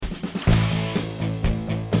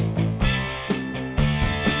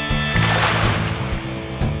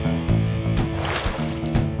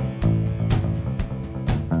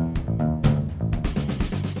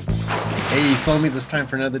Flomies, it's time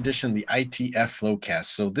for another edition of the ITF Flowcast.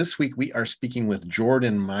 So this week we are speaking with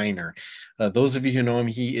Jordan Miner. Those of you who know him,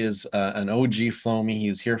 he is an OG Flowmie. He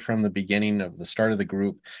was here from the beginning of the start of the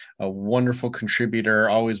group, a wonderful contributor,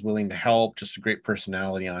 always willing to help, just a great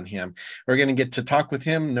personality on him. We're going to get to talk with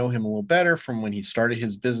him, know him a little better from when he started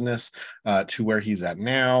his business to where he's at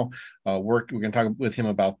now. We're going to talk with him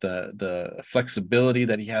about the flexibility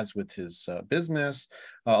that he has with his business,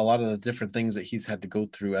 a lot of the different things that he's had to go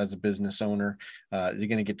through as a business owner. You're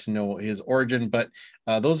going to get to know his origin, but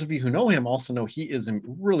those of you who know him also know he is a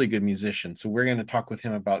really good musician. So we're going to talk with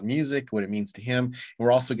him about music, what it means to him. And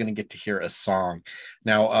we're also going to get to hear a song.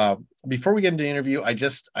 Now, before we get into the interview, I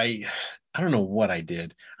don't know what I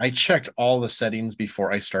did. I checked all the settings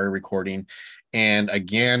before I started recording. And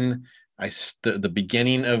again, the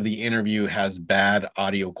beginning of the interview has bad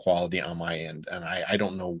audio quality on my end, and I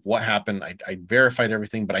don't know what happened. I verified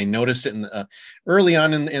everything, but I noticed it early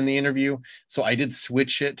on in the interview, so I did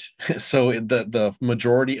switch it. So the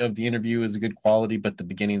majority of the interview is good quality, but the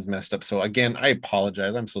beginning's messed up. So again, I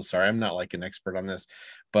apologize. I'm so sorry. I'm not like an expert on this,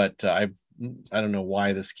 but I don't know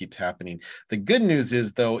why this keeps happening. The good news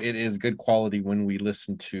is, though, it is good quality when we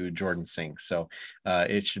listen to Jordan sing. So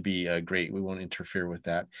it should be great. We won't interfere with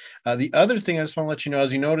that. The other thing I just want to let you know,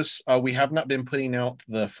 as you notice, we have not been putting out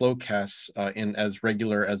the Flowcasts in as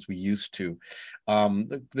regular as we used to.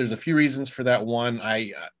 There's a few reasons for that. One,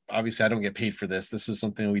 obviously I don't get paid for this. This is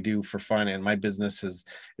something we do for fun, and my business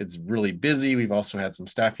it's really busy. We've also had some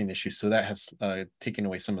staffing issues, so that has taken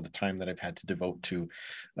away some of the time that I've had to devote to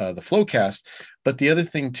the Flowcast. But the other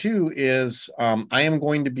thing too is I am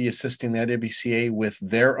going to be assisting the IWCA with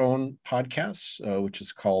their own podcast, which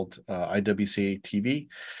is called IWCA TV.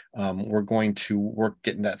 We're going to work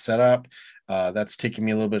getting that set up. That's taking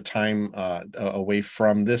me a little bit of time away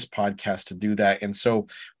from this podcast to do that. And so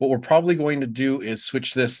what we're probably going to do is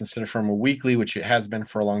switch this instead of from a weekly, which it has been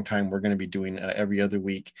for a long time. We're going to be doing every other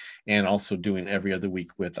week, and also doing every other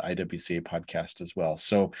week with the IWCA podcast as well.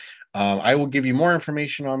 So I will give you more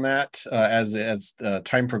information on that as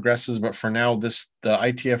time progresses. But for now, the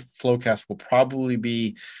ITF Flowcast will probably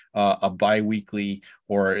be a bi-weekly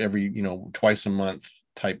or every, twice a month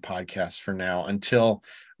type podcast for now until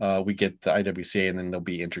we get the IWCA, and then they'll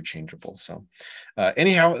be interchangeable. So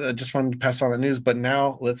anyhow, I just wanted to pass on the news, but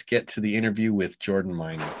now let's get to the interview with Jordan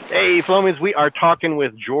Miner. Hey, Flomies, we are talking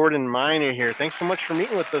with Jordan Miner here. Thanks so much for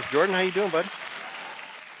meeting with us. Jordan, how you doing, bud?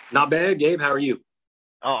 Not bad, Gabe. How are you?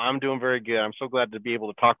 Oh, I'm doing very good. I'm so glad to be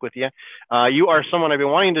able to talk with you. You are someone I've been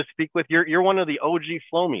wanting to speak with. You're one of the OG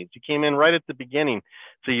Flomies. You came in right at the beginning,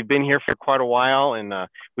 so you've been here for quite a while, and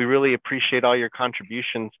we really appreciate all your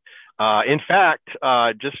contributions. In fact,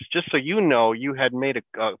 just so you know, you had made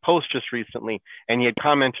a post just recently, and you had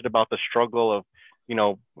commented about the struggle of,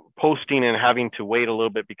 posting and having to wait a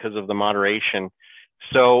little bit because of the moderation.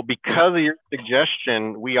 So because of your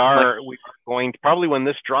suggestion, we are going to, probably when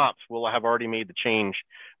this drops, we'll have already made the change,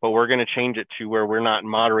 but we're going to change it to where we're not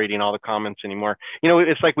moderating all the comments anymore.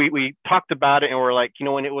 It's like we talked about it, and we're like,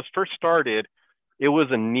 when it was first started, it was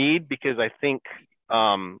a need, because I think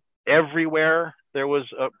everywhere there was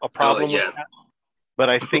a problem with that. But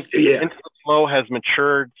I think Into the Flow has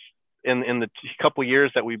matured in the couple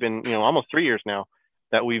years that we've been, almost 3 years now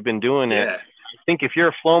that we've been doing it. I think if you're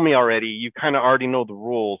a Flowmie already, you kind of already know the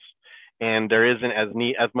rules, and there isn't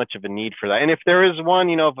as much of a need for that. And if there is one,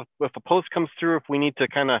 if a post comes through, if we need to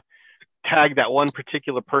kind of tag that one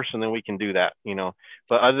particular person, then we can do that,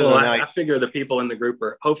 But other than that, I figure the people in the group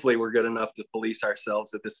hopefully we're good enough to police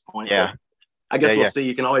ourselves at this point. Yeah. I guess we'll see.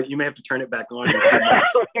 You may have to turn it back on in 2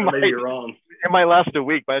 months. Maybe you're wrong. It might last a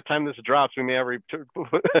week. By the time this drops, we may have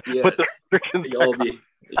put the restrictions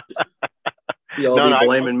You'll be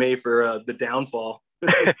blaming me for the downfall.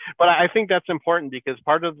 But I think that's important, because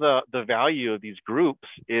part of the value of these groups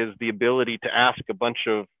is the ability to ask a bunch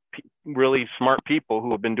of really smart people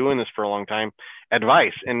who have been doing this for a long time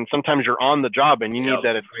advice. And sometimes you're on the job and you need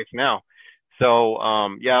that advice now. So,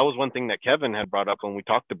 that was one thing that Kevin had brought up when we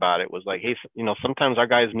talked about it, was like, hey, sometimes our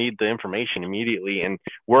guys need the information immediately, and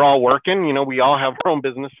we're all working, we all have our own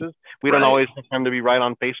businesses. We don't always have time to be right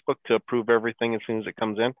on Facebook to approve everything as soon as it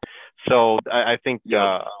comes in. So I think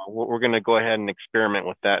we're going to go ahead and experiment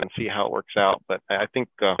with that and see how it works out. But I think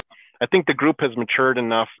the group has matured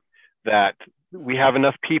enough that we have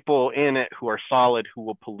enough people in it who are solid, who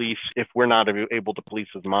will police if we're not able to police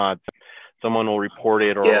as mods. Someone will report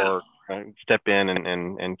it or step in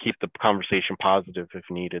and keep the conversation positive if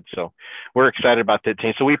needed. So we're excited about that.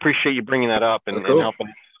 So we appreciate you bringing that up and helping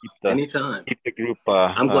keep the group.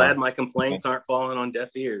 I'm glad my complaints aren't falling on deaf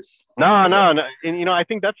ears. No. And I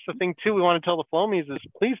think that's the thing too. We want to tell the Flomies is,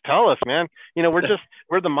 please tell us, man.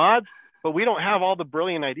 We're the mods. but we don't have all the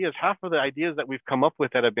brilliant ideas. Half of the ideas that we've come up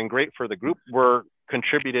with that have been great for the group were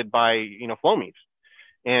contributed by, Flomies.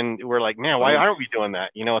 And we're like, man, why aren't we doing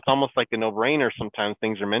that? It's almost like a no-brainer. Sometimes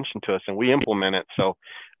things are mentioned to us and we implement it. So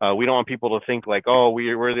we don't want people to think like, oh,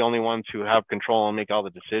 we're the only ones who have control and make all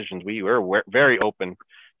the decisions. We're very open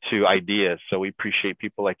to ideas. So we appreciate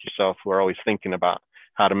people like yourself who are always thinking about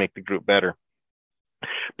how to make the group better.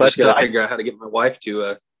 But just got to figure out how to get my wife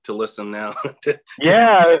to listen now. to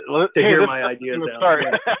hear my ideas out.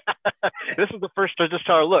 Yeah. This is the first to just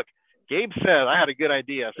tell her, look, Gabe said I had a good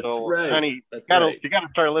idea, so honey, you gotta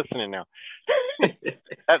start listening now.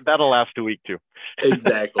 That'll last a week too.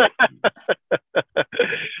 Exactly.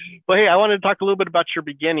 Well, hey, I wanted to talk a little bit about your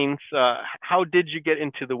beginnings. How did you get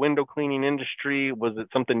into the window cleaning industry? Was it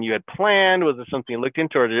something you had planned? Was it something you looked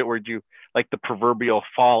into, or did you like the proverbial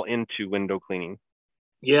fall into window cleaning?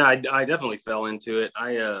 Yeah, I definitely fell into it.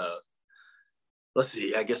 Let's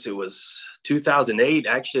see, I guess it was 2008.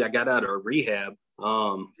 Actually, I got out of rehab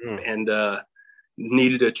and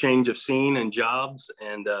needed a change of scene and jobs.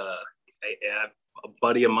 And a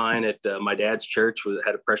buddy of mine at my dad's church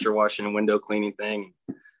had a pressure washing and window cleaning thing.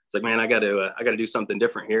 It's like, man, I got to do something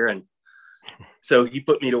different here. And so he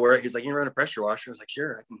put me to work. He's like, you run a pressure washer? I was like,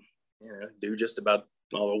 sure, I can do just about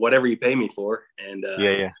whatever you pay me for. And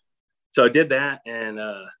so I did that, and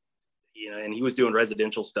and he was doing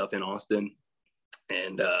residential stuff in Austin.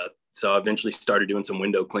 And so I eventually started doing some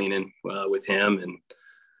window cleaning with him and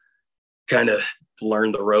kind of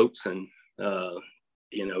learned the ropes. And,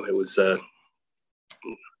 it was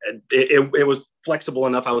it was flexible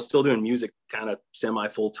enough. I was still doing music kind of semi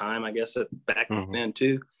full time, I guess, back then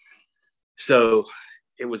too. So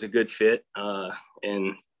it was a good fit.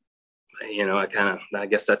 And, I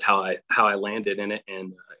guess that's how I landed in it,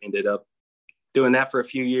 and ended up doing that for a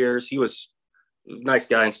few years. He was a nice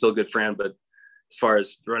guy and still a good friend, but as far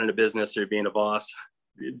as running a business or being a boss,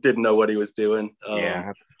 didn't know what he was doing.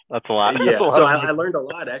 That's a lot. Yeah. So I learned a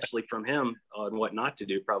lot actually from him on what not to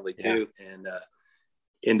do probably too. Yeah. And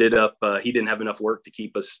ended up, he didn't have enough work to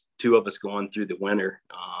keep two of us going through the winter.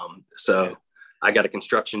 So I got a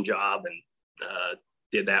construction job and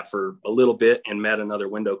did that for a little bit, and met another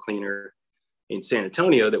window cleaner in San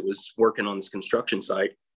Antonio that was working on this construction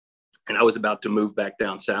site. And I was about to move back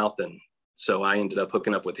down south. And so I ended up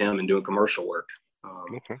hooking up with him and doing commercial work.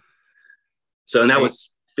 So, and that was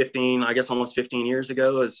almost 15 years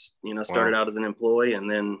ago, started out as an employee,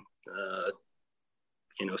 and then,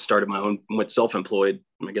 started my own, went self-employed,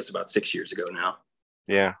 I guess about 6 years ago now.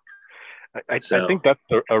 Yeah. I think that's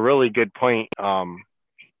a really good point.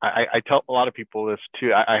 I tell a lot of people this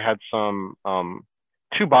too. I had some,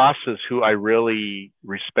 two bosses who I really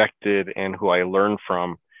respected and who I learned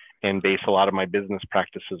from, and base a lot of my business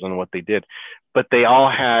practices on what they did. But they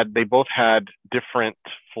both had different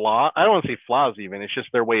flaws. I don't want to say flaws even, it's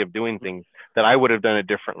just their way of doing things that I would have done it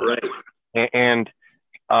differently. Right. And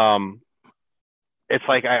it's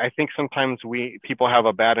like, I think sometimes people have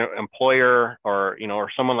a bad employer, or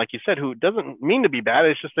someone like you said, who doesn't mean to be bad.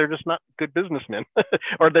 It's just, they're just not good businessmen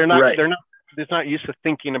or they're not used to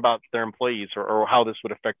thinking about their employees, or how this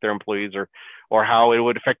would affect their employees, or how it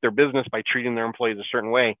would affect their business by treating their employees a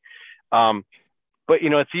certain way. But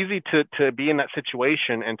it's easy to be in that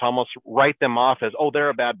situation and to almost write them off as, oh, they're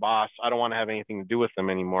a bad boss, I don't want to have anything to do with them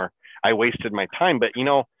anymore, I wasted my time. But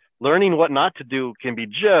learning what not to do can be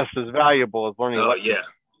just as valuable as learning what to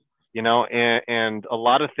do. And a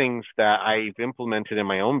lot of things that I've implemented in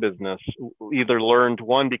my own business, either learned,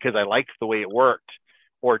 one, because I liked the way it worked,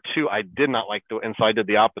 or two, I did not like and so I did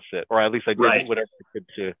the opposite, or at least I did whatever I could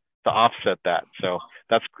to offset that. So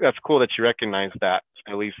that's cool that you recognize that,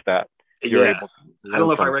 at least that you're able to. I don't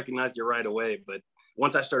know if I recognized you right away, but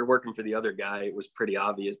once I started working for the other guy, it was pretty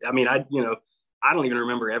obvious. I mean, I don't even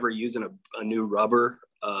remember ever using a new rubber.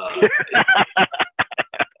 I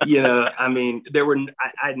mean,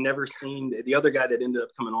 I'd never seen the other guy that ended up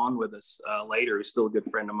coming on with us later, who's still a good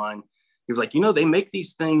friend of mine. He was like, they make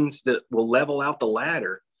these things that will level out the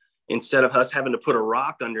ladder instead of us having to put a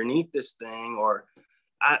rock underneath this thing. Or,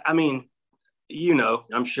 I mean,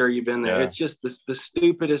 I'm sure you've been there. Yeah. It's just the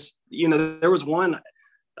stupidest, there was one,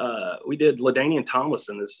 we did LaDainian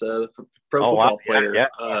Tomlinson, this pro football player.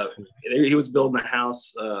 Yeah. He was building a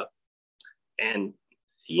house and,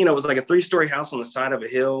 it was like a 3-story house on the side of a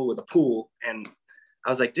hill with a pool. And I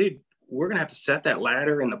was like, dude, we're going to have to set that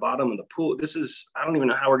ladder in the bottom of the pool. I don't even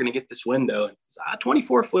know how we're going to get this window. And a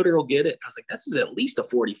 24-footer will get it. I was like, this is at least a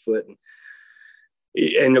 40-foot.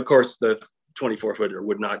 And of course, the 24-footer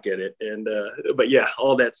would not get it. And, but yeah,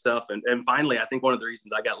 all that stuff. And finally, I think one of the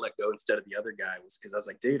reasons I got let go instead of the other guy was because I was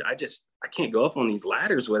like, dude, I can't go up on these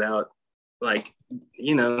ladders without, like,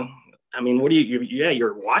 I mean, what do yeah,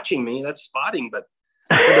 you're watching me. That's spotting, but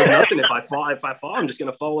that does nothing. If I fall, I'm just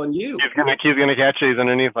going to fall on you. He's gonna catch you. He's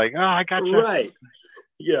underneath, like, oh, I got you. Right.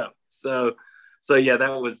 Yeah. So yeah, that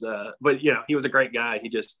was. But you know, he was a great guy. He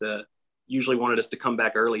just usually wanted us to come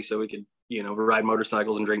back early so we could, you know, ride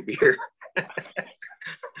motorcycles and drink beer,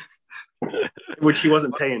 which he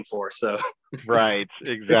wasn't paying for. So. Right.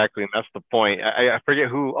 Exactly. And that's the point. I forget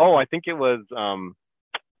who. Oh, I think it was.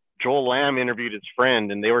 Joel Lamb interviewed his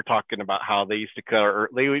friend, and they were talking about how they used to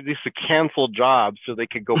cancel jobs so they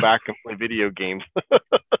could go back and play video games.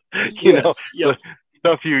 You know, yep.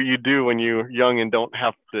 Stuff you do when you're young and don't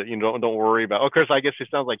have to, you know, don't worry about. Of course, I guess it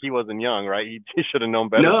sounds like he wasn't young, right? He should have known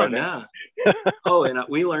better. No. Oh, and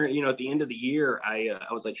we learned, you know, at the end of the year, I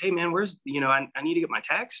was like, hey man, where's, you know, I need to get my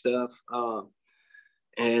tax stuff.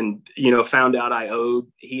 And, you know, found out I owed,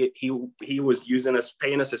 he was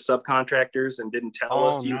paying us as subcontractors and didn't tell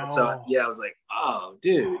us. No. So yeah, I was like, oh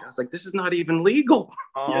dude, I was like, this is not even legal.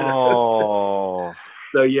 Oh, you know?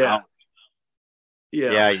 So yeah. Wow.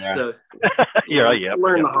 Yeah. So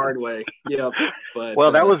learn the hard way. Yeah. But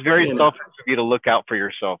well, that was very selfish of you to look out for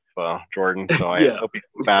yourself, Jordan. So I hope you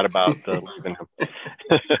feel bad about leaving him.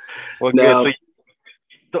 Well, no. Good.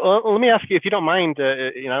 So let me ask you, if you don't mind,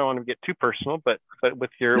 you know, I don't want to get too personal, but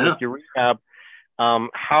with your rehab,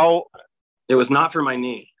 how? It was not for my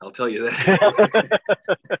knee, I'll tell you that.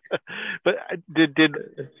 But did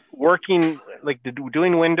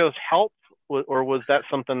doing windows help, or was that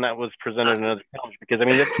something that was presented another challenge? Because I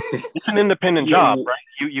mean, it's an independent job,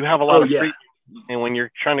 right? You have a lot of free, and when you're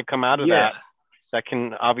trying to come out of that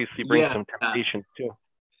can obviously bring some temptations too.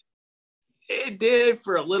 It did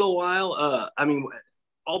for a little while. I mean,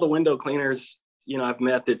 all the window cleaners, you know, I've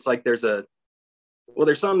met, it's like there's some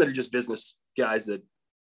that are just business guys that,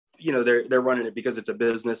 you know, they're running it because it's a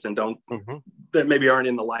business and that maybe aren't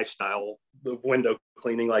in the lifestyle of window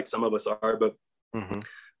cleaning like some of us are, but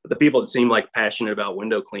the people that seem like passionate about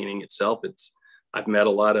window cleaning itself, I've met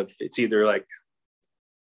a lot of, it's either like,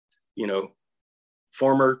 you know,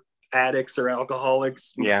 former addicts or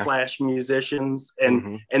alcoholics / musicians,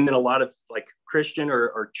 and then a lot of like Christian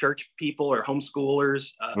or church people or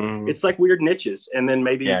homeschoolers. It's like weird niches, and then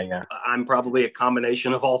maybe I'm probably a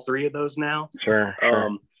combination of all three of those now. Sure.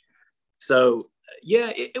 So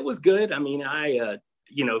yeah, it was good. I mean,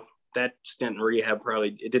 you know, that stint in rehab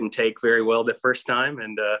it didn't take very well the first time,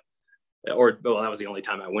 and that was the only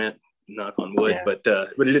time I went, knock on wood, but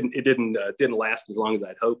it didn't last as long as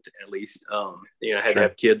I'd hoped, at least. You know, I had to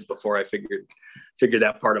have kids before I figured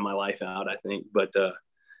that part of my life out, I think, but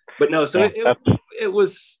no, so it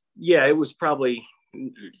was probably,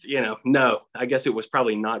 you know, no, I guess it was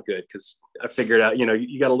probably not good, because I figured out, you know,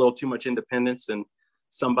 you got a little too much independence, and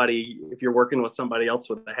if you're working with somebody else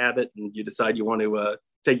with a habit and you decide you want to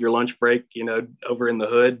take your lunch break, you know, over in the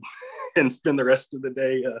hood and spend the rest of the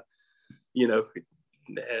day, you know,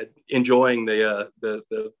 enjoying the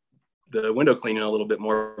window cleaning a little bit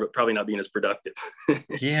more, but probably not being as productive.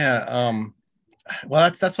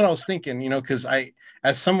 Well, that's what I was thinking, you know, because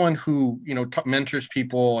as someone who, you know, mentors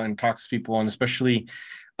people and talks to people, and especially,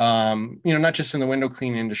 you know, not just in the window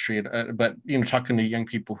cleaning industry, but, you know, talking to young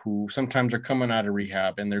people who sometimes are coming out of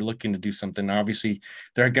rehab and they're looking to do something. Obviously,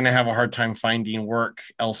 they're going to have a hard time finding work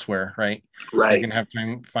elsewhere, right? They're going to have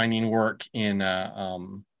time finding work in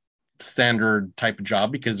standard type of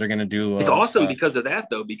job, because they're going to do it's awesome because of that,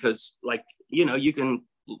 though, because, like, you know, you can,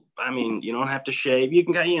 I mean, you don't have to shave. You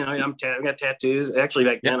can, you know, I got tattoos. Actually,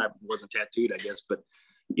 back then I wasn't tattooed, I guess, but,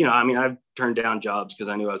 you know, I mean, I've turned down jobs because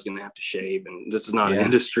I knew I was going to have to shave, and this is not an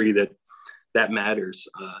industry that matters.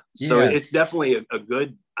 So it's definitely a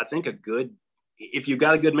good, if you've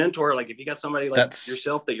got a good mentor, like if you got somebody like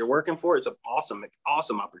yourself that you're working for, it's an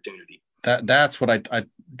awesome opportunity. That's what I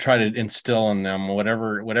try to instill in them.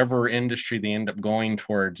 Whatever industry they end up going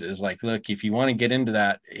towards is like, look, if you want to get into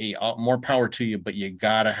that, more power to you, but you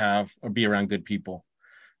gotta be around good people.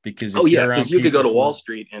 Because because you could go to Wall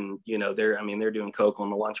Street and, you know, they're doing coke on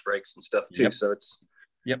the lunch breaks and stuff too. So it's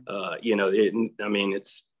you know,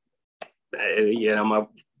 it's you know,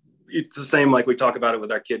 it's the same, like we talk about it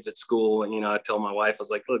with our kids at school, and, you know, I tell my wife, I was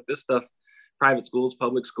like, look, this stuff, private schools,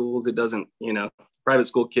 public schools, it doesn't, you know, private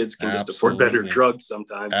school kids can just afford better drugs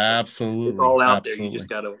sometimes. Absolutely. It's all out there. You just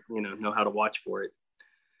got to, you know how to watch for it.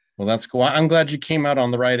 Well, that's cool. I'm glad you came out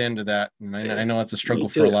on the right end of that. And I know it's a struggle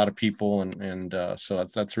for a lot of people. And so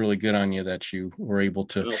that's really good on you that you were able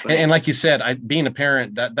to. Oh, and like you said, being a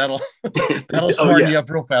parent, that'll smarten you up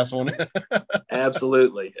real fast, won't it?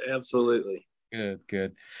 Absolutely.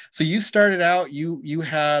 Good. So you started out, you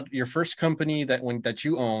had your first company that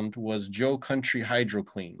you owned was Joe Country Hydro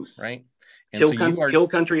Clean, right? And so you are Hill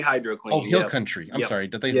Country Hydro Oh, Clean. Hill Yep. Country. I'm Yep. sorry.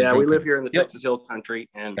 Did they say Yeah, Joe we live Country? here in the Yep. Texas Hill Country,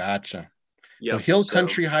 and Gotcha. So yep. Hill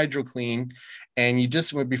Country Hydro Clean, and you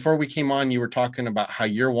just before we came on, you were talking about how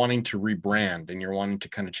you're wanting to rebrand and you're wanting to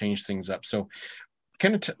kind of change things up. So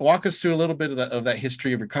kind of walk us through a little bit of that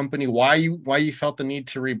history of your company, why you felt the need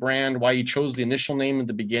to rebrand, why you chose the initial name at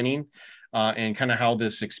the beginning, and kind of how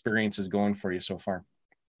this experience is going for you so far.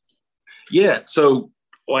 Yeah. So,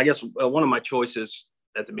 well, I guess one of my choices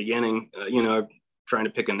at the beginning, trying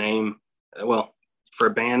to pick a name, for a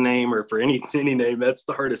band name or for any name, that's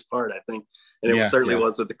the hardest part, I think. And it certainly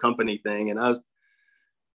was with the company thing. And I was,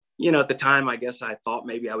 at the time, I guess I thought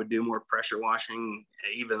maybe I would do more pressure washing,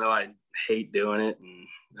 even though I hate doing it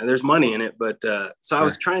and there's money in it. But so I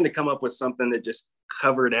was trying to come up with something that just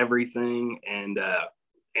covered everything and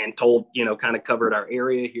told, kind of covered our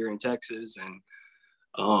area here in Texas. And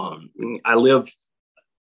I live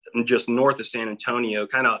just north of San Antonio,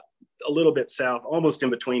 kind of a little bit south, almost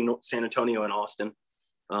in between San Antonio and Austin,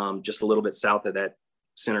 just a little bit south of that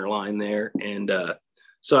center line there. And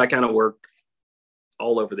so I kind of work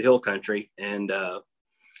all over the Hill Country. And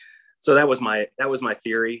so that was my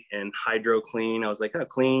theory. And hydro clean, I was like, oh,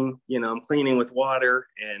 clean, I'm cleaning with water.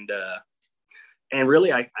 And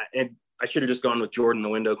really I should have just gone with Jordan the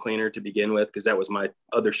window cleaner to begin with, because that was my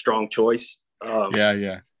other strong choice.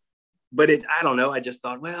 But I don't know. I just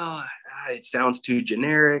thought, well, it sounds too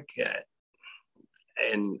generic.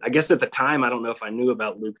 And I guess at the time, I don't know if I knew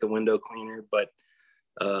about Luke the window cleaner, but,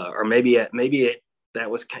 or maybe that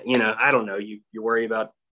was, I don't know. You worry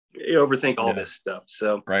about, you overthink all this stuff.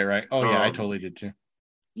 So, right. Oh yeah. I totally did too.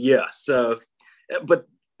 Yeah. So, but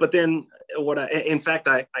then in fact,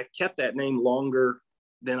 I kept that name longer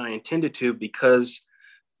than I intended to, because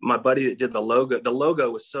my buddy that did the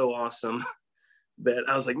logo was so awesome that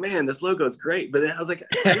I was like, man, this logo is great. But then I was like,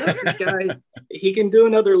 I love this guy. He can do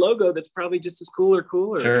another logo that's probably just as cool or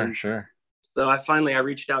cooler. Sure. So I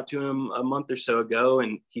reached out to him a month or so ago,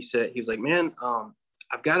 and he was like, man,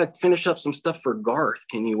 I've got to finish up some stuff for Garth.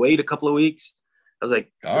 Can you wait a couple of weeks? I was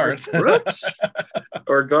like, Garth Brooks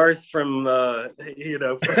or Garth from,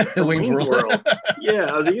 from Wayne's World. Yeah,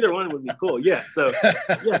 I was like, either one would be cool. Yeah. So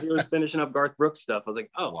yeah, he was finishing up Garth Brooks stuff. I was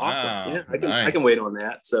like, oh, wow, awesome. Yeah, I can wait on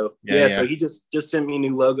that. So so he just sent me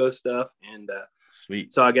new logo stuff, and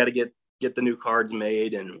sweet. So I got to get the new cards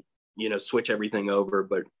made and, switch everything over.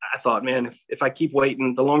 But I thought, man, if I keep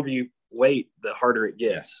waiting, the longer you wait, the harder it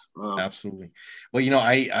gets. Absolutely. Well,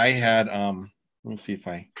 I had, let's see if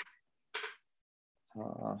I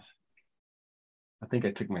think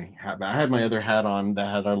I took my hat back. I had my other hat on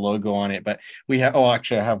that had our logo on it, but we have,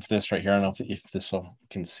 actually I have this right here. I don't know if this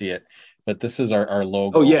can see it, but this is our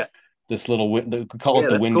logo. Oh yeah. This little, we call it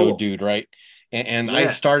the window cool. Dude, right? And I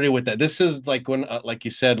started with that. This is like when, like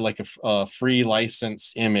you said, like a free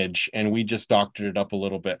license image, and we just doctored it up a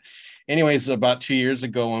little bit. Anyways, about 2 years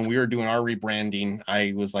ago when we were doing our rebranding,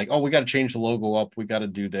 I was like, oh, we got to change the logo up. We got to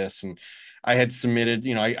do this. And I had submitted,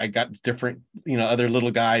 I got different, other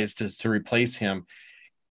little guys to replace him.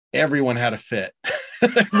 Everyone had a fit.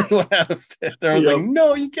 Everyone had a fit. There was like,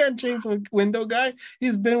 no, you can't change the window guy.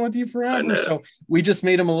 He's been with you forever. So we just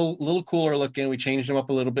made him a little cooler looking. We changed him up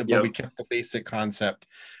a little bit, but we kept the basic concept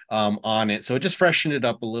on it. So it just freshened it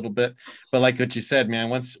up a little bit. But like what you said, man,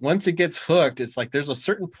 once it gets hooked, it's like there's a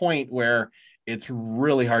certain point where it's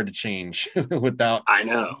really hard to change without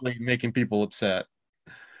really making people upset.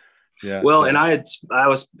 Yeah. Well, and I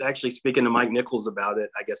was actually speaking to Mike Nichols about it,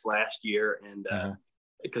 I guess last year, and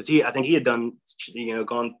because I think he had done,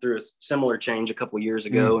 gone through a similar change a couple of years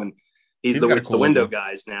ago, and he's the window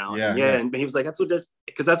guys now. And he was like,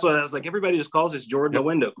 because that's what I was like. Everybody just calls us Jordan the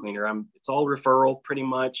window cleaner. It's all referral pretty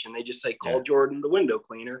much, and they just say call Jordan the window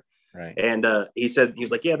cleaner. Right. And he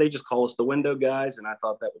was like, yeah, they just call us the window guys, and I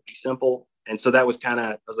thought that would be simple. And so that was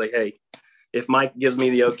I was like, hey, if Mike gives me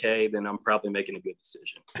the okay, then I'm probably making a good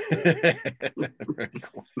decision. Very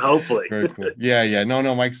cool. Hopefully. Very cool. Yeah.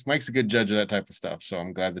 No, Mike's a good judge of that type of stuff. So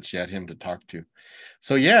I'm glad that you had him to talk to.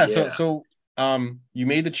 So so you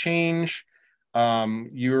made the change. I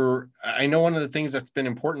know one of the things that's been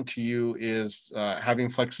important to you is having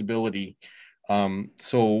flexibility.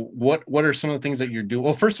 So what are some of the things that you're doing?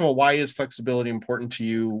 Well, first of all, why is flexibility important to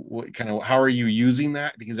you? How are you using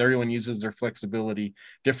that? Because everyone uses their flexibility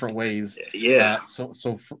different ways. Yeah. So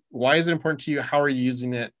why is it important to you? How are you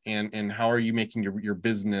using it? And how are you making your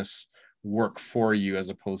business work for you as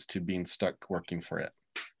opposed to being stuck working for it?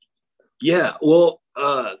 Yeah. Well,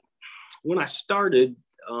 when I started,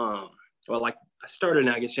 I started,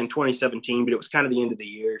 I guess in 2017, but it was kind of the end of the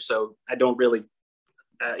year. So I don't really,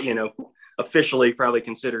 officially probably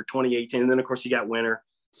consider 2018. And then of course you got winter.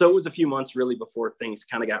 So it was a few months really before things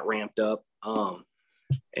kind of got ramped up.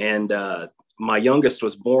 And my youngest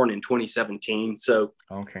was born in 2017. So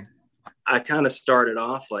Okay. I kind of started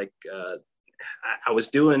off like, I was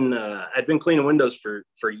doing, I'd been cleaning windows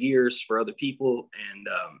for years for other people. And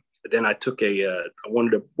then I took I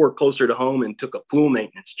wanted to work closer to home and took a pool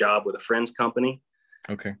maintenance job with a friend's company.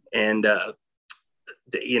 Okay. And,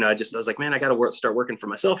 you know, I was like, man, I got to start working for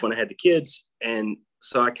myself when I had the kids. And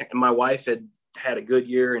so my wife had a good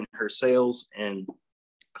year in her sales. And I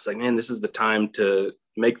was like, man, this is the time to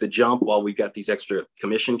make the jump while we got these extra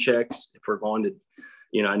commission checks. If we're going to,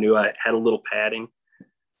 you know, I knew I had a little padding.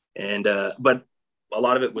 And, but a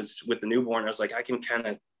lot of it was with the newborn. I was like, I can kind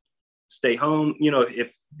of stay home. You know,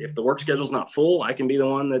 if the work schedule's not full, I can be the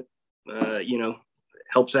one that, you know,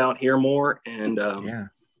 helps out here more. And,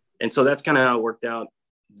 and so that's kind of how it worked out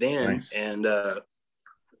then. Nice. And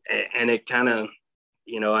it kind of,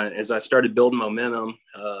 you know, as I started building momentum,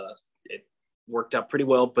 it worked out pretty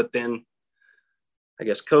well. But then I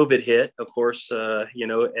guess COVID hit, of course, you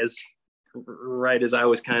know, right as I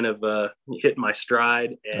was kind of hit my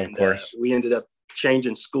stride, and we ended up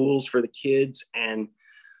changing schools for the kids. And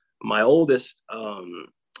my oldest,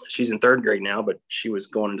 she's in third grade now, but she was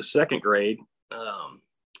going into second grade.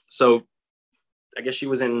 So I guess she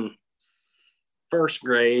was in first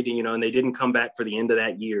grade, you know, and they didn't come back for the end of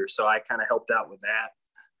that year. So I kind of helped out with that.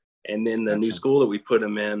 And then the new school that we put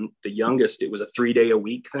them in, the youngest, it was a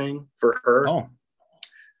 3-day-a-week thing for her. Oh.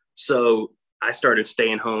 So I started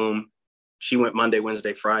staying home. She went Monday,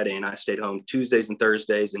 Wednesday, Friday, and I stayed home Tuesdays and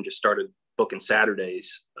Thursdays and just started booking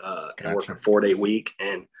Saturdays and working a 4-day week.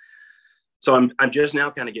 And so I'm just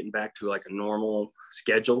now kind of getting back to like a normal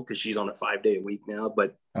schedule because she's on a 5-day-a-week now.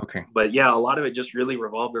 But yeah, a lot of it just really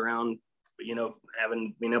revolved around, you know,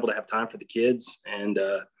 being able to have time for the kids. And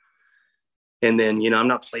then, you know, I'm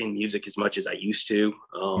not playing music as much as I used to,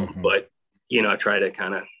 but, you know, I try to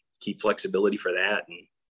kind of keep flexibility for that. And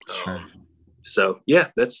so, yeah,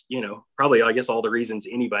 that's, you know, probably, I guess, all the reasons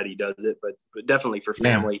anybody does it, but definitely for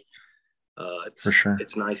family, it's for sure.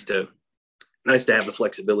 It's nice to have the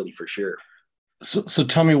flexibility for sure. So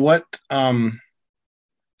tell me what, how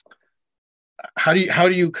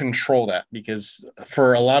do you control that? Because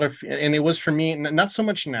for a lot of, and it was for me, not so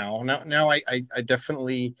much now I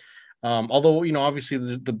definitely, although, you know, obviously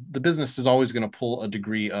the business is always going to pull a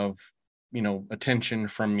degree of, you know, attention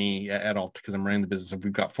from me at all, because I'm running the business.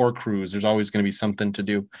 We've got 4 crews. There's always going to be something to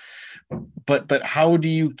do, but how do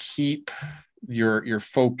you keep your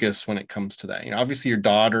focus when it comes to that? You know, obviously your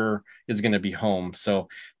daughter is going to be home, so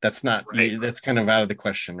that's not, that's kind of out of the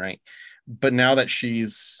question, right? But now that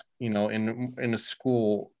she's, you know, in a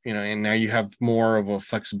school, you know, and now you have more of a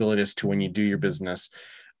flexibility as to when you do your business,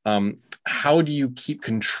 how do you keep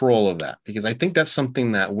control of that? Because I think that's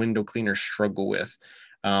something that window cleaners struggle with.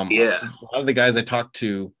 A lot of the guys I talk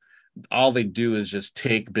to, all they do is just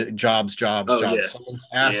take jobs. Someone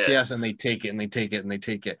asks yes, and they take it,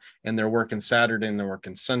 and they're working Saturday and they're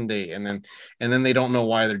working Sunday, and then they don't know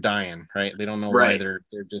why they're dying, right? They don't know why they're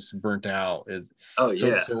just burnt out.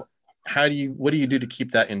 So what do you do to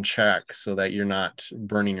keep that in check so that you're not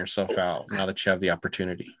burning yourself out now that you have the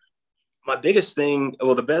opportunity? My biggest thing,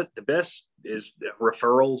 well, the best is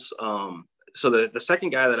referrals. So the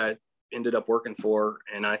second guy that I ended up working for,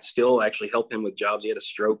 and I still actually help him with jobs. He had a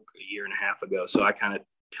stroke a year and a half ago, so I kind of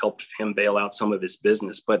helped him bail out some of his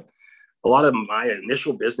business. But a lot of my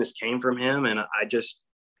initial business came from him, and I just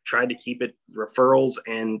tried to keep it referrals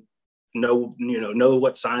and know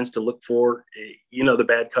what signs to look for, you know, the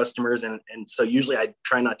bad customers. And so usually I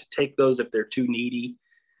try not to take those if they're too needy.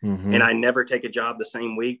 And I never take a job the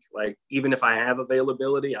same week. Like, even if I have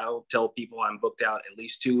availability, I'll tell people I'm booked out at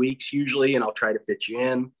least 2 weeks usually, and I'll try to fit you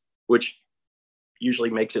in, which usually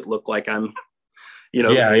makes it look like I'm, you know,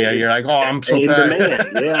 you're like, oh, I'm so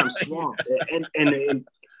demand. Yeah, I'm swamped. And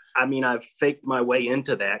I mean, I've faked my way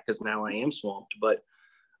into that because now I am swamped. But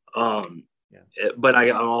but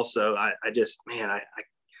I'm also, I just, man,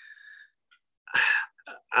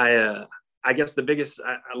 I guess the biggest,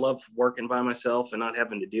 I love working by myself and not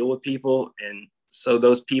having to deal with people. And so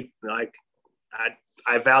those people, like,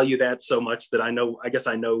 I value that so much that I guess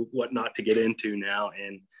I know what not to get into now.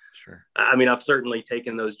 And I mean, I've certainly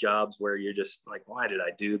taken those jobs where you're just like, why did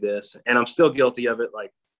I do this? And I'm still guilty of it.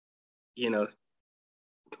 Like, you know,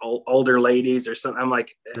 older ladies or something. I'm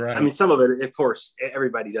like, I mean, some of it, of course,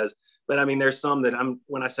 everybody does. But I mean, there's some that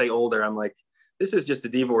when I say older, I'm like, this is just a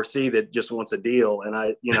divorcee that just wants a deal. And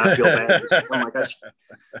I feel bad. I'm like, I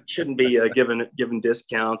shouldn't be given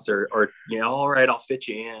discounts or, you know, all right, I'll fit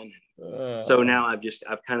you in. So now I've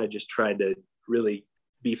kind of just tried to really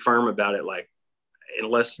be firm about it. Like,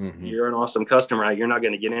 unless you're an awesome customer, you're not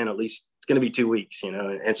going to get in. At least it's going to be 2 weeks, you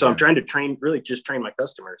know. And so I'm trying to train my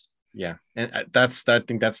customers. Yeah, and I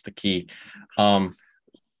think that's the key.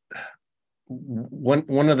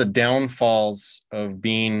 One of the downfalls of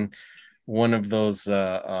being one of those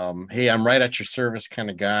hey, I'm right at your service kind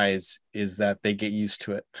of guys is that they get used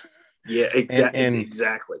to it. Yeah,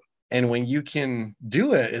 exactly. And when you can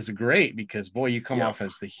do it, it's great because boy, you come off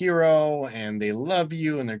as the hero and they love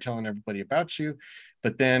you and they're telling everybody about you.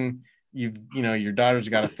 But then your daughter's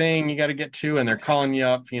got a thing you got to get to, and they're calling you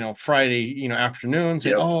up, Friday, afternoon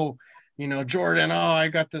saying, oh, Jordan, I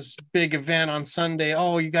got this big event on Sunday.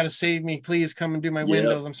 Oh, you got to save me. Please come and do my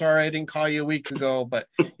windows. I'm sorry I didn't call you a week ago, but,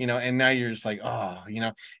 and now you're just like,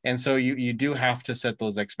 and so you do have to set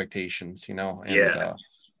those expectations,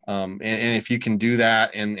 and if you can do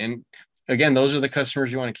that, and again, those are the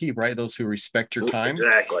customers you want to keep, right? Those who respect your time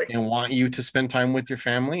and want you to spend time with your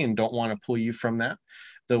family and don't want to pull you from that.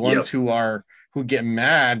 The ones who get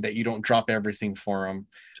mad that you don't drop everything for them.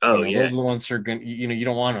 Those are the ones that are going to, you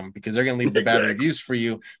don't want them because they're going to leave the bad reviews for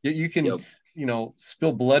you. You can,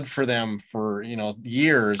 spill blood for them for,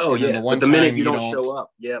 years. Oh, yeah. But the minute you don't show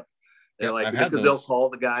up, they're like, because they'll call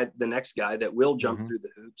the next guy that will jump through the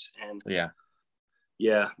hoops. And yeah.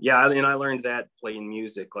 And I learned that playing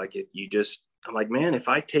music. Like I'm like, man, if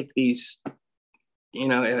I take these,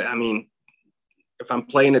 if I'm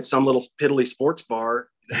playing at some little piddly sports bar,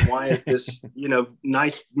 then why is this,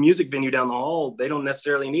 nice music venue down the hall? They don't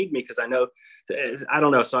necessarily need me because I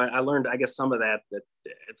don't know. So I learned, I guess, some of that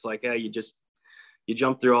it's like, you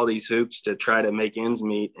jump through all these hoops to try to make ends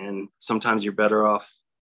meet. And sometimes you're better off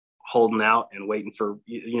holding out and waiting for,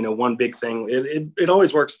 one big thing. It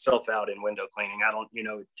always works itself out in window cleaning.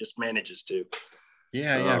 It just manages to.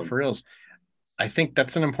 Yeah, for reals. I think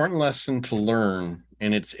that's an important lesson to learn,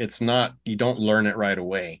 and it's not, you don't learn it right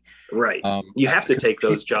away. Right. You have to take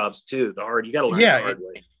those jobs too. You got to learn the hard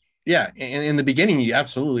way. Yeah. And in the beginning, you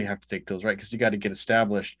absolutely have to take those, right? Because you got to get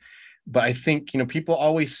established. But I think, people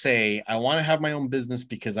always say, I want to have my own business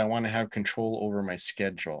because I want to have control over my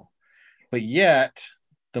schedule. But yet,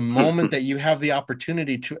 the moment that you have the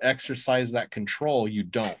opportunity to exercise that control, you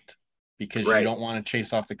don't. Because you don't want to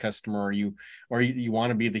chase off the customer, or you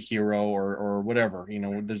want to be the hero, or whatever.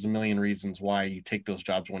 There's a million reasons why you take those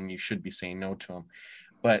jobs when you should be saying no to them.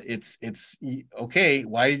 But it's okay.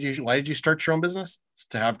 Why did you start your own business? It's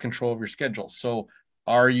to have control of your schedule. So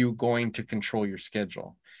are you going to control your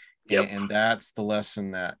schedule? And that's the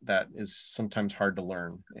lesson that is sometimes hard to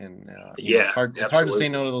learn. And it's hard to say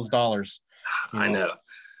no to those dollars. I know.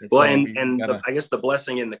 Well, I guess the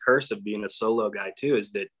blessing and the curse of being a solo guy too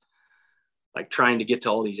is that, like, trying to get to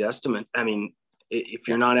all these estimates. I mean, if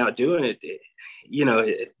you're not out doing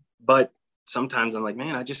it, but sometimes I'm like,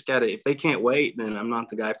 man, I just gotta, if they can't wait, then I'm not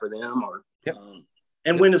the guy for them.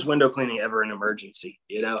 When is window cleaning ever an emergency?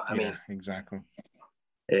 I mean, exactly.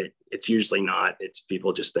 It's usually not. It's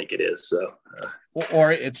people just think it is. So,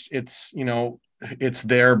 or it's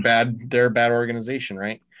their bad organization,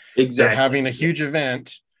 right? Exactly. They're having a huge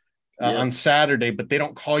event on Saturday, but they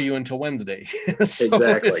don't call you until Wednesday. So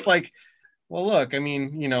it's like, well, look, I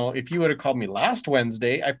mean, if you would have called me last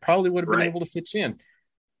Wednesday, I probably would have been able to fit you in.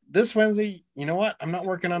 This Wednesday, you know what? I'm not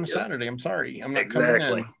working on a Saturday. I'm sorry. I'm not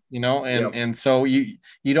coming in, and so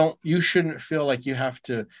you shouldn't feel like you have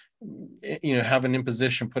to, have an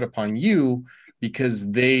imposition put upon you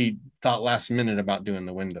because they thought last minute about doing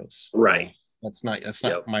the windows. Right. That's not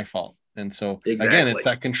my fault. And so again, it's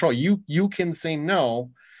that control. You can say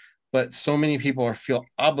no, but so many people feel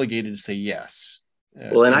obligated to say yes.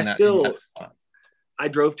 Well, and I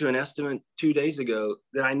drove to an estimate 2 days ago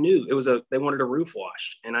that I knew they wanted a roof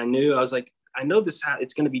wash. And I was like, I know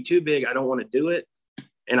it's going to be too big. I don't want to do it.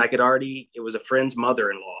 And it was a friend's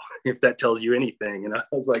mother-in-law, if that tells you anything. And I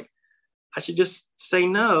was like, I should just say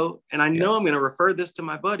no. And I know I'm going to refer this to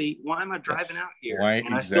my buddy. Why am I driving out here?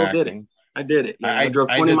 And I still did it. I did it. I drove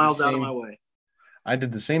 20 miles out of my way. I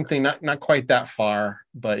did the same thing, not quite that far,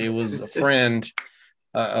 but it was a friend.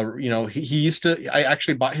 He used to. I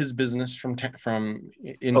actually bought his business from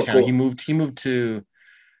in town. Cool. He moved to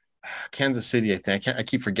Kansas City, I think. I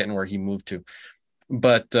keep forgetting where he moved to.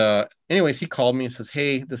 But anyways, he called me and says,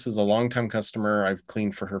 "Hey, this is a longtime customer. I've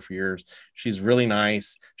cleaned for her for years. She's really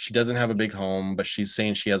nice. She doesn't have a big home, but she's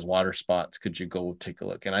saying she has water spots. Could you go take a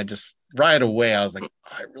look?" And I just right away, I was like,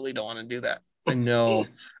 I really don't want to do that. I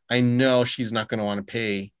know she's not going to want to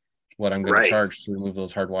pay what I'm going to charge to remove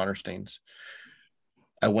those hard water stains.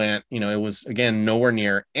 I went, it was, again, nowhere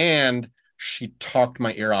near. And she talked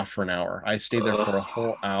my ear off for an hour. I stayed there for a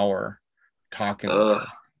whole hour talking with her.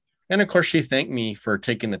 And of course, she thanked me for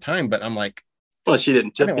taking the time. But I'm like, Well, she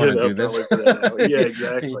didn't I tip didn't you want to though, do this. probably for that hour. Yeah,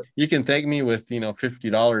 exactly. You can thank me with,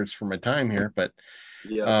 $50 for my time here, but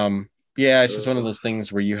Yeah. yeah, it's just one of those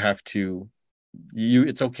things where you have to,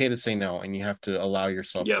 it's okay to say no, and you have to allow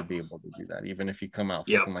yourself to Yep. be able to do that, even if you come out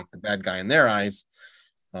Yep. looking like the bad guy in their eyes.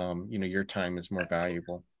 Your time is more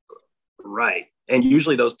valuable. Right. And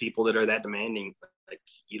usually those people that are that demanding, like,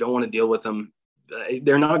 you don't want to deal with them.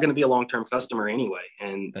 They're not going to be a long-term customer anyway.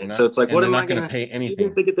 And so it's like, and what they're am not I going going to pay to, even anything.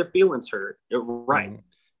 if they get their feelings hurt, right. Mm-hmm.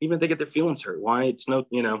 Even if they get their feelings hurt, why? It's no,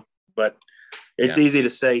 but it's easy to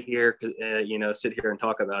say here, sit here and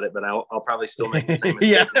talk about it, but I'll probably still make the same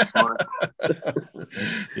mistake next month.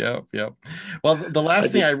 Yep. Well, the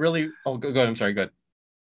last thing I really, go ahead. I'm sorry. Go ahead.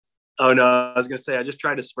 Oh no, I was going to say, I just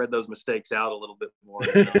tried to spread those mistakes out a little bit more.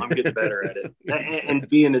 I'm getting better at it, and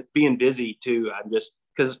being busy too. I'm just,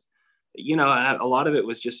 because, a lot of it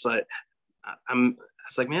was just like,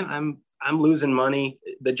 it's like, man, I'm losing money.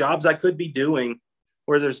 The jobs I could be doing,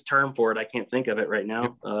 where there's a term for it, I can't think of it right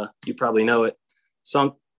now. Yep. You probably know it.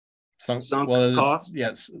 Sunk cost.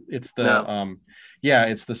 Yes, it's the No.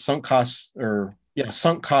 it's the sunk cost,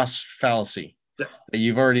 sunk cost fallacy. That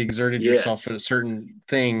you've already exerted yourself at a certain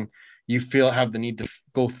thing, you have the need to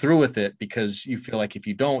go through with it because you feel like if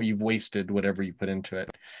you don't, you've wasted whatever you put into it.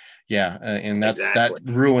 And that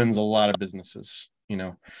ruins a lot of businesses.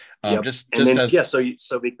 Yep.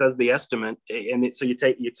 So because the estimate, and so you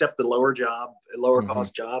accept the lower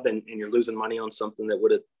cost job, and you're losing money on something that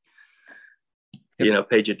would have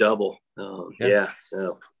paid you double.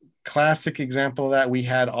 So classic example of that, we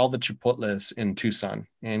had all the Chipotles in Tucson,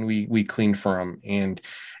 and we cleaned for them. And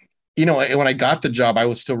when I got the job, I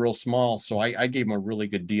was still real small, so I gave them a really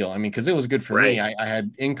good deal. I mean, because it was good for me. I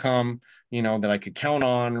had income, that I could count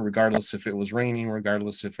on, regardless if it was raining,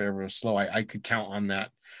 regardless if it ever was slow. I could count on that,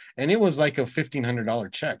 and it was like a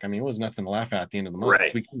 $1,500 check. I mean, it was nothing to laugh at the end of the month. Right.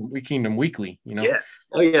 So we cleaned them weekly. Yeah.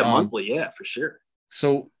 Oh yeah, monthly. Yeah, for sure.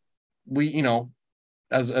 So we,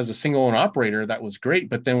 as a single owner operator, that was great.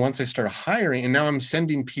 But then once I started hiring, and now I'm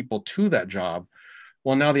sending people to that job,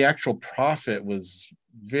 well, now the actual profit was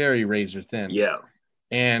very razor thin. Yeah.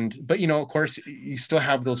 But of course, you still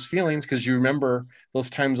have those feelings because you remember those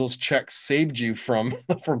times those checks saved you from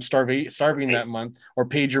starving that month, or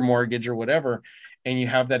paid your mortgage or whatever, and you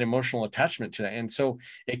have that emotional attachment to that. And so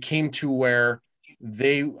it came to where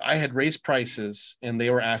I had raised prices, and they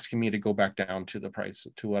were asking me to go back down to the price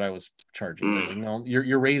to what I was charging. Like,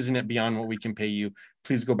 you're raising it beyond what we can pay you.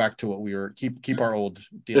 Please go back to what we were, keep our old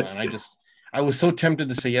deal. And I was so tempted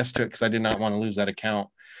to say yes to it because I did not want to lose that account.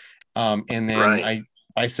 And then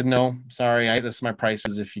I said, no, sorry, this is my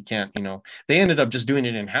prices. If you can't, they ended up just doing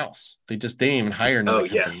it in house. They didn't even hire another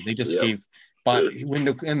company. Yeah. They just bought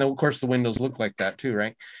window, and of course the windows look like that too,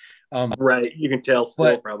 right? Right. You can tell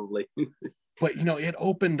still, probably. But it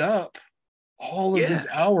opened up all of these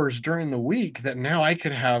hours during the week that now I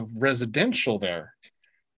could have residential there.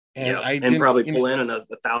 And I didn't probably pull in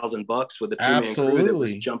 $1,000 with a 2-man crew that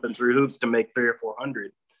was jumping through hoops to make 300 or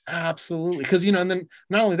 400. Absolutely. Because, and then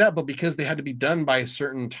not only that, but because they had to be done by a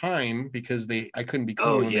certain time, because I couldn't be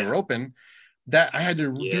clean when they were open, that I had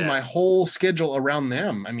to do my whole schedule around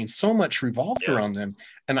them. I mean, so much revolved around them.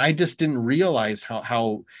 And I just didn't realize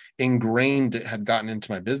how ingrained it had gotten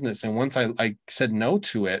into my business. And once I said no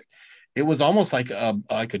to it, it was almost like a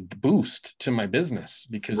boost to my business,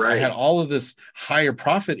 because I had all of this higher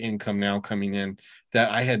profit income now coming in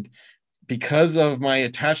that I had, because of my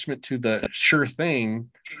attachment to the sure thing,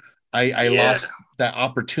 I lost that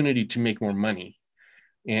opportunity to make more money.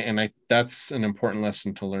 And that's an important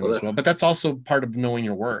lesson to learn as well. But that's also part of knowing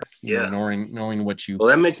your worth, knowing what you. Well,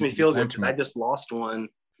 that makes me feel good, because I just lost one.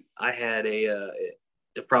 I had a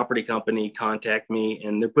property company contact me,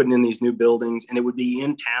 and they're putting in these new buildings, and it would be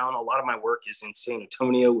in town. A lot of my work is in San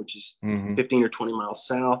Antonio, which is 15 or 20 miles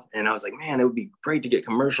south. And I was like, man, it would be great to get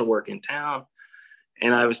commercial work in town.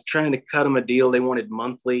 And I was trying to cut them a deal. They wanted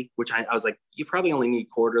monthly, which I was like, you probably only need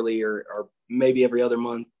quarterly or maybe every other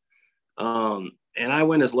month. And I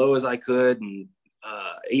went as low as I could, and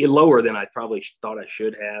lower than I probably thought I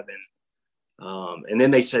should have. And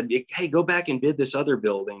then they said, hey, go back and bid this other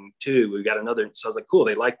building too. We've got another. So I was like, cool,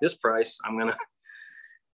 they like this price.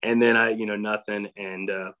 And then nothing.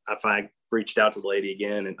 And I finally reached out to the lady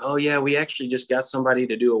again, and, oh yeah, we actually just got somebody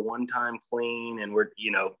to do a one-time clean. And we're,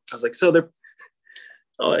 I was like, so they're,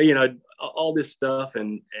 all this stuff.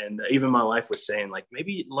 And even my wife was saying, like,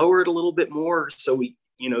 maybe lower it a little bit more, so we,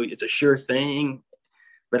 it's a sure thing.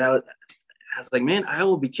 But I was like, man, I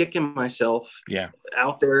will be kicking myself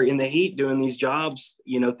out there in the heat doing these jobs,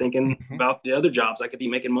 thinking about the other jobs I could be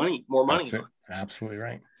making more money. Absolutely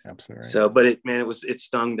right. Absolutely right. So, but it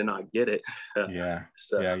stung to not get it. Yeah.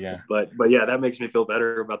 So, Yeah. but yeah, that makes me feel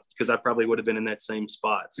better about, because I probably would have been in that same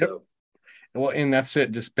spot. Yep. So, Well, and that's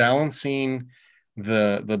it. Just balancing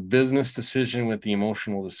the business decision with the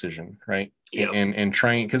emotional decision, right? yep. And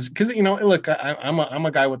trying, because look, I'm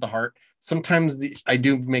a guy with the heart. Sometimes I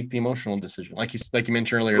do make the emotional decision, like you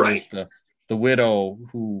mentioned earlier. Right. There's the widow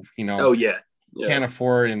who Oh yeah. can't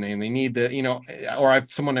afford, and they need or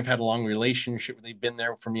someone I've had a long relationship with, they've been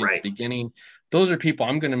there for me at the Right. beginning. Those are people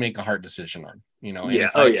I'm going to make a hard decision on, and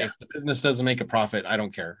Yeah. Oh yeah. if the business doesn't make a profit, I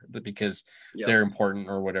don't care, because Yep. they're important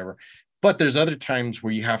or whatever. But there's other times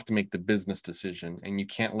where you have to make the business decision, and you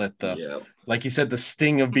can't let like you said, the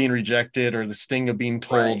sting of being rejected or the sting of being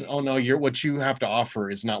told, Right. oh no, what you have to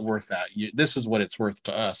offer is not worth that. This is what it's worth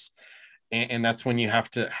to us. And that's when you have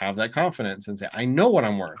to have that confidence and say, I know what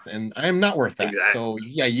I'm worth, and I am not worth that. Exactly. So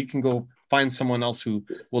yeah, you can go find someone else who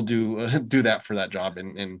will do that for that job,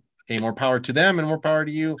 and hey, more power to them and more power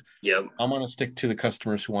to you. Yep. I'm going to stick to the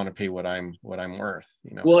customers who want to pay what I'm worth,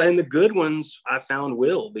 Well, and the good ones I found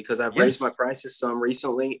will, because I've raised my Yes. prices some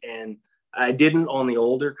recently, and I didn't on the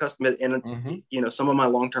older customer. And some of my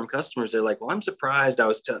long-term customers, they're like, well, I'm surprised.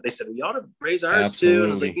 They said, we ought to raise ours too. And I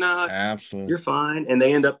was like, nah, Absolutely. you're fine. And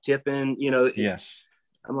they end up tipping, Yes.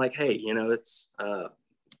 I'm like, hey, it's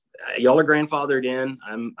y'all are grandfathered in.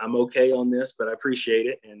 I'm okay on this, but I appreciate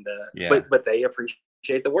it. And but they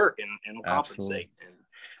appreciate the work and will compensate. And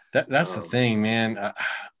that's the thing, man.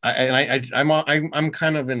 I'm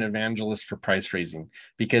kind of an evangelist for price raising,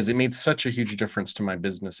 because it made such a huge difference to my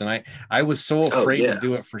business, and I was so afraid to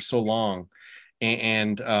do it for so long,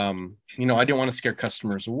 and I didn't want to scare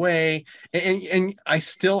customers away, and I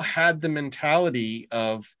still had the mentality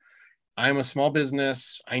of, I'm a small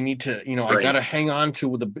business. I need to, I got to hang on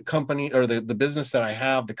to the company or the business that I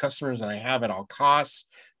have, the customers that I have at all costs,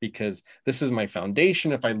 because this is my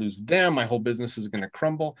foundation. If I lose them, my whole business is going to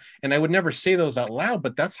crumble. And I would never say those out loud,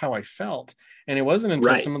 but that's how I felt. And it wasn't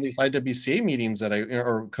until some of these IWCA meetings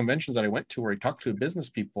or conventions that I went to, where I talked to business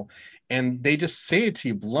people, and they just say it to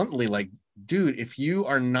you bluntly, like, dude, if you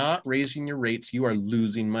are not raising your rates, you are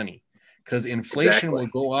losing money, because inflation will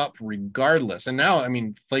go up regardless. And now,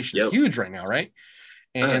 inflation is huge right now, right?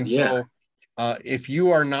 And so if you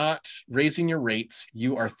are not raising your rates,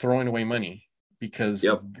 you are throwing away money, because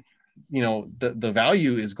the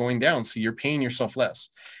value is going down, so you're paying yourself less.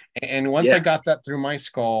 And once I got that through my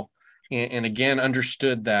skull, and again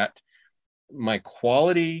understood that my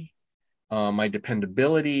quality, my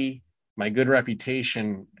dependability, my good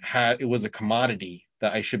reputation, it was a commodity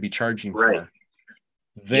that I should be charging for,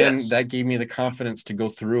 then that gave me the confidence to go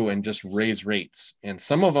through and just raise rates, and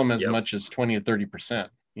some of them as much as 20 to 30%,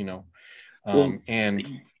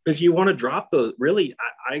 and because you want to drop the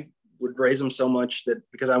I would raise them so much that,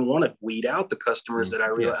 because I want to weed out the customers that I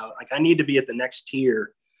really like. I need to be at the next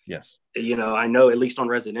tier. Yes. I know, at least on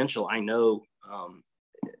residential, I know,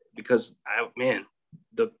 because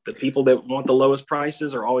the people that want the lowest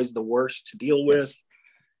prices are always the worst to deal with.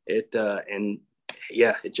 It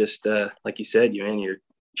just like you said, you're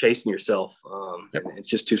chasing yourself, and it's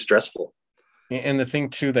just too stressful. And the thing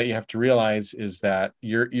too that you have to realize is that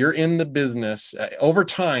you're in the business over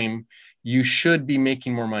time. You should be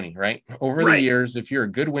making more money, right? Over the years, if you're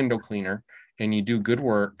a good window cleaner and you do good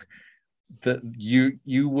work,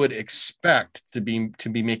 you would expect to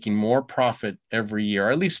be making more profit every year,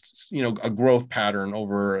 or at least a growth pattern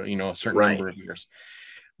over a certain number of years.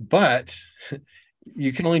 But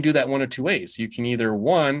you can only do that one of two ways. You can either,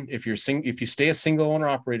 one, if you stay a single owner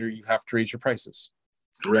operator, you have to raise your prices.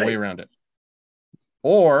 No way around it.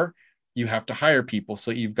 Or you have to hire people,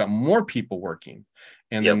 so you've got more people working,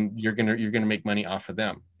 and then you're gonna make money off of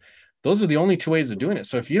them. Those are the only two ways of doing it.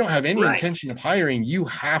 So if you don't have any intention of hiring, you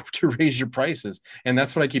have to raise your prices. And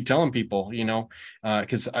that's what I keep telling people,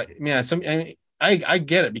 because I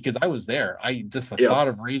get it, because I was there. I just the thought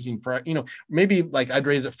of raising price, maybe like I'd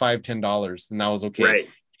raise it $5-10 and that was okay.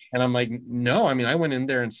 And I'm like, no, I went in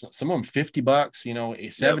there and some of them $50,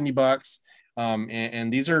 $70.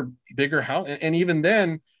 And these are bigger house. And even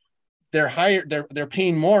then, they're higher, they're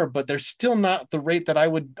paying more, but they're still not the rate that I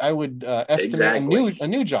would estimate a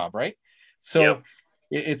new job, right? So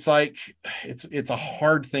it's like it's a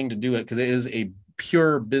hard thing to do it, because it is a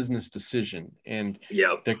pure business decision, and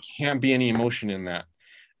there can't be any emotion in that.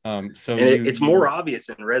 So it's more obvious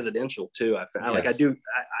in residential too. I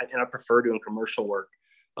prefer doing commercial work,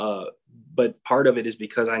 but part of it is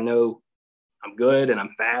because I know I'm good and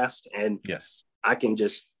I'm fast, and I can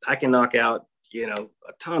knock out a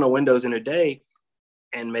ton of windows in a day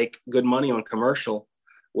and make good money on commercial.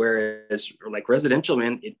 Whereas like residential,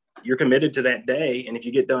 man, you're committed to that day. And if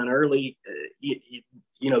you get done early,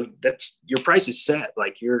 you know, that's your price is set.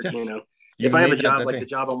 Like you're, Yes. you know, You if I have a made that job that like day. the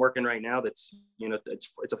job I'm working right now, that's, you know,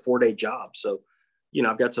 it's a 4-day job. So, you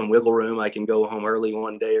know, I've got some wiggle room. I can go home early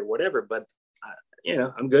one day or whatever, but you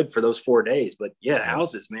know, I'm good for those 4 days. But yeah, Yes.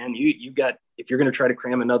 houses, man, you got, if you're going to try to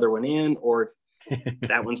cram another one in, or if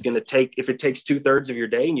that one's going to take, if it takes 2/3 of your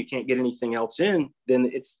day and you can't get anything else in,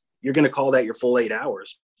 then you're going to call that your full 8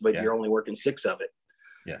 hours, but Yeah. you're only working 6 of it.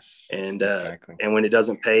 Yes. And, exactly. And when it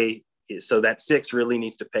doesn't pay, so that 6 really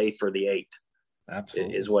needs to pay for the 8.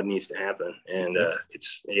 Absolutely. Is what needs to happen. And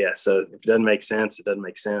so if it doesn't make sense, it doesn't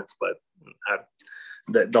make sense. But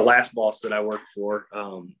the last boss that I worked for,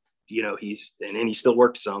 you know, he still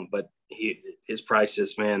worked some, but his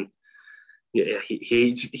prices, man, yeah,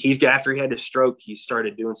 he's after he had his stroke, he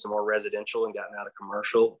started doing some more residential and gotten out of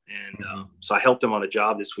commercial. And so I helped him on a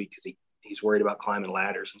job this week because he's worried about climbing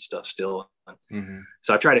ladders and stuff still.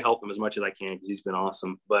 So I try to help him as much as I can because he's been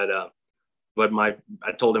awesome. But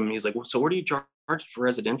I told him, he's like, well, so what do you charge for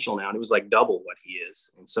residential now? And it was like double what he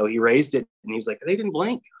is. And so he raised it, and he was like, they didn't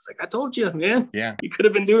blink. I was like, I told you, man. Yeah. You could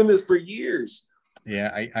have been doing this for years.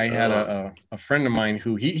 Yeah, I had a friend of mine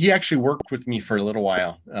who he actually worked with me for a little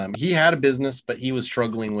while. He had a business, but he was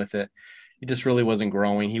struggling with it. He just really wasn't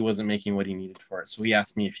growing. He wasn't making what he needed for it. So he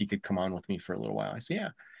asked me if he could come on with me for a little while. I said, yeah.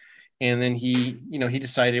 And then he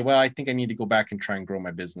decided, well, I think I need to go back and try and grow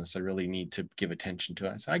my business. I really need to give attention to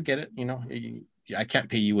it. I said, I get it. You know, I can't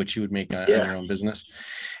pay you what you would make on your own business.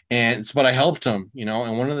 And but I helped him, you know,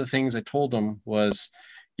 and one of the things I told him was,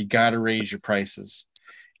 you got to raise your prices.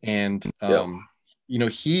 And, you know,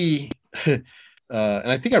 he, and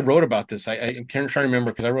I think I wrote about this. I'm trying to remember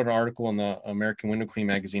because I wrote an article in the American Window Clean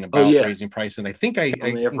magazine about raising price. And I think I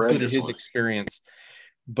included his experience.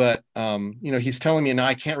 But, you know, he's telling me, no,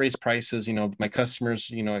 I can't raise prices. You know, my customers,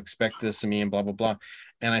 you know, expect this of me and blah, blah, blah.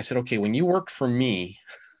 And I said, okay, when you worked for me,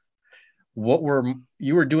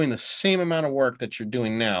 you were doing the same amount of work that you're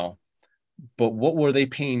doing now, but what were they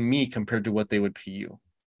paying me compared to what they would pay you?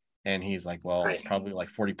 And he's like, well, it's probably like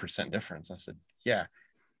 40% difference. I said, yeah.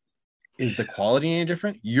 Is the quality any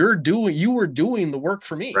different? You were doing the work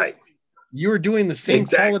for me. Right. You were doing the same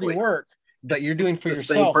quality work that you're doing for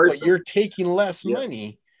yourself, but you're taking less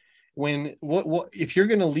money. When what if you're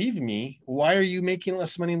going to leave me, why are you making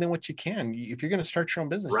less money than what you can? If you're going to start your own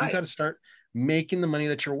business, you got to start making the money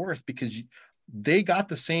that you're worth, because they got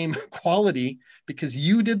the same quality because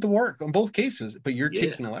you did the work in both cases, but you're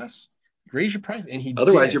taking less. Raise your price. And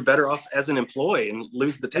otherwise you're better off as an employee and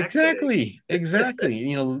lose the tax. Exactly.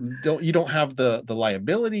 You know, you don't have the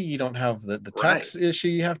liability, you don't have the tax issue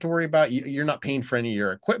you have to worry about. You're not paying for any of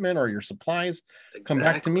your equipment or your supplies. Come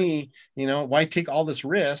back to me. You know, why take all this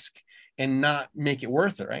risk and not make it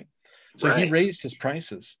worth it, right? So he raised his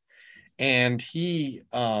prices, and he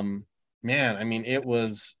man, I mean,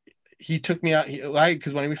 he took me out.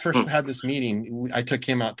 Because when we first had this meeting, I took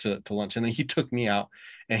him out to lunch, and then he took me out,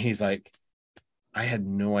 and he's like, I had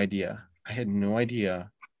no idea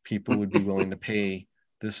people would be willing to pay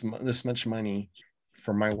this much money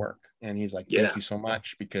for my work. And he's like, thank you so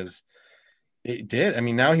much, because it did. I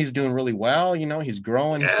mean, now he's doing really well. You know, he's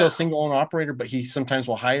growing. He's still a single owner operator, but he sometimes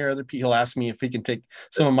will hire other people. He'll ask me if he can take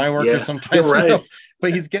some of my work or sometimes, you know,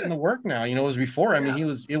 but he's getting the work now. You know, it was before. I mean,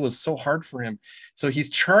 it was so hard for him. So he's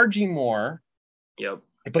charging more.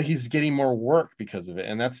 But he's getting more work because of it.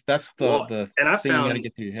 And that's the and I thing found, you got to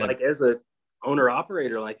get through your head. Like, as a owner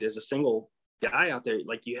operator, like as a single guy out there,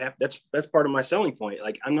 like that's part of my selling point.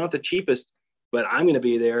 Like, I'm not the cheapest, but I'm going to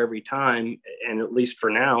be there every time. And at least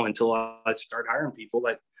for now, until I start hiring people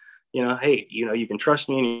that, you know, hey, you know, you can trust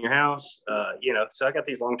me in your house. You know, so I got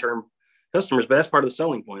these long-term customers, but that's part of the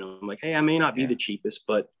selling point. I'm like, hey, I may not be the cheapest,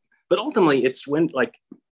 but ultimately it's when, like,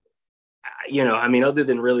 you know, I mean, other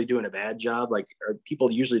than really doing a bad job, like,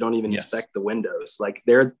 people usually don't even inspect the windows. Like,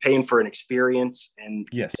 they're paying for an experience, and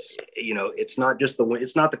you know, it's not just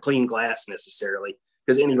it's not the clean glass necessarily,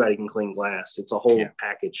 because anybody can clean glass. It's a whole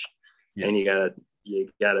package, and you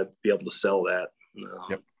gotta be able to sell that.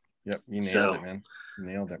 Yep. You nailed it, man. You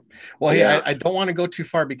nailed it. Well, hey, I don't want to go too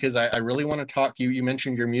far, because I really want to talk. You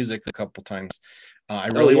mentioned your music a couple times. I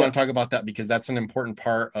really want to talk about that, because that's an important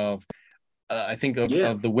part of, I think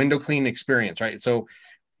of the window clean experience, right? So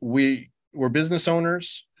we're business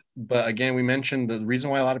owners, but again, we mentioned the reason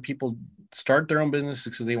why a lot of people start their own businesses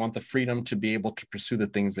because they want the freedom to be able to pursue the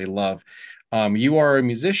things they love. You are a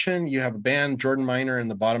musician, you have a band, Jordan Miner and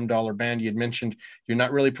the Bottom Dollar Band. You had mentioned you're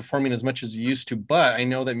not really performing as much as you used to, but I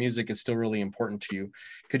know that music is still really important to you.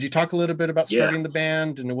 Could you talk a little bit about starting the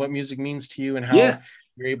band and what music means to you and how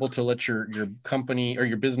you're able to let your company or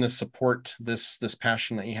your business support this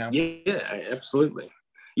passion that you have? Yeah, absolutely.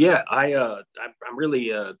 Yeah, I'm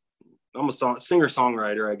really I'm a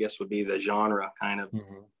singer-songwriter, I guess would be the genre, kind of.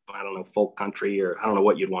 I don't know, folk country, or I don't know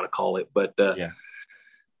what you'd want to call it, but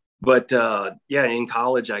in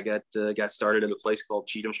college I got started at a place called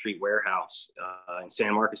Cheatham Street Warehouse in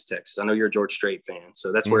San Marcos, Texas. I know you're a George Strait fan,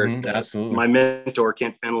 so that's where my mentor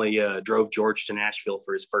Kent Finley drove George to Nashville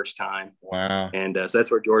for his first time. Wow! And so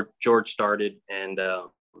that's where George started, and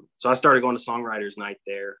so I started going to songwriters night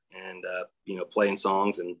there, and playing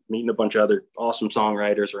songs and meeting a bunch of other awesome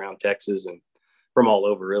songwriters around Texas and from all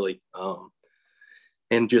over, really.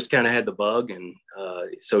 And just kind of had the bug. And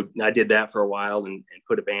so I did that for a while and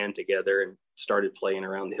put a band together and started playing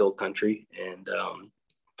around the hill country.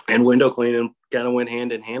 And window cleaning kind of went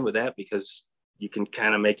hand in hand with that, because you can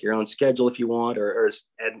kind of make your own schedule if you want, or as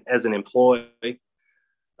an employee.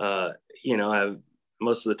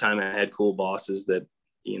 Most of the time I had cool bosses that,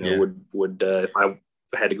 would if I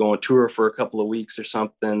had to go on tour for a couple of weeks or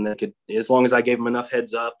something, they could, as long as I gave them enough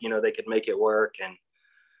heads up, they could make it work. And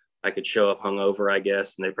I could show up hungover, I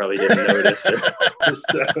guess, and they probably didn't notice. Or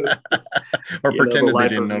pretend the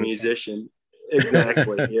life they didn't of a notice.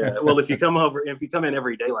 Exactly. Yeah. Well, if you come in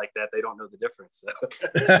every day like that, they don't know the difference. So.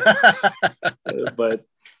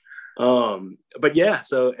 But yeah.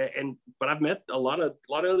 So but I've met a lot of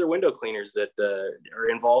other window cleaners that are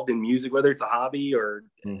involved in music, whether it's a hobby or,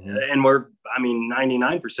 and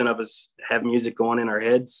 99% of us have music going in our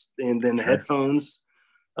heads, and then the headphones.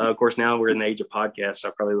 Of course, now we're in the age of podcasts. I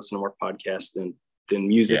probably listen to more podcasts than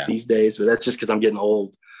music these days, but that's just because I'm getting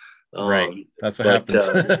old. Right. That's what happens.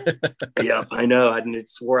 Yeah, I know. I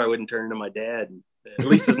swore I wouldn't turn into my dad. At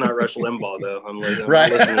least it's not Rush Limbaugh, though. I'm not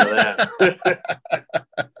listening to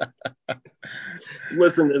that.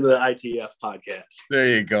 Listen to the ITF podcast. There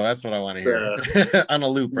you go. That's what I want to hear. On a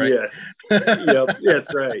loop, right? Yes. Yep.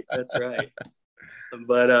 That's right. That's right.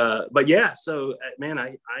 But yeah. So, man,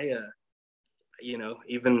 I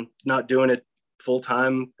even not doing it full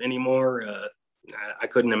time anymore, I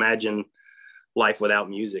couldn't imagine life without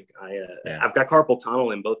music. I've got carpal tunnel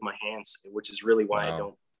in both my hands, which is really why I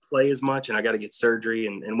don't play as much, and I got to get surgery,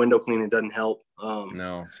 and window cleaning doesn't help.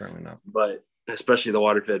 No, certainly not. But especially the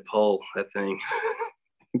water fed pull, that thing,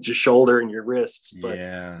 your shoulder and your wrists. But,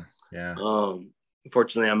 yeah.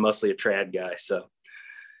 Unfortunately, I'm mostly a trad guy, so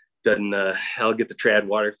doesn't I'll get the trad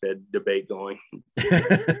water fed debate going.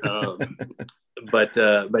 But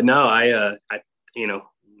no,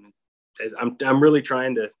 I'm really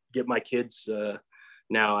trying to get my kids.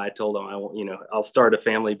 Now I told them I'll start a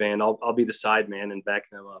family band. I'll be the side man and back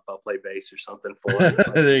them up. I'll play bass or something for them.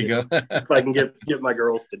 There you go. If I can get my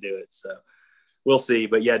girls to do it, so we'll see.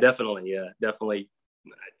 But yeah, definitely.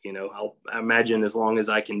 I imagine as long as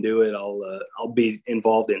I can do it, I'll be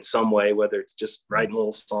involved in some way, whether it's just writing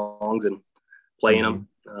little songs and playing them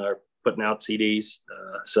or putting out CDs.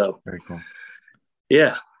 So very cool.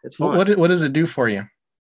 Yeah, it's fun. What does it do for you?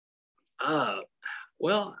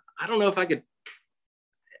 Well, I don't know if I could.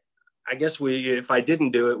 I guess if I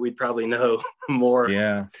didn't do it, we'd probably know more.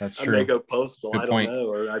 Yeah, that's true. I may go postal. Good I don't point. know,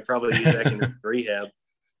 or I'd probably be back in rehab.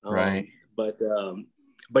 Right. But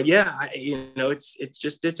yeah,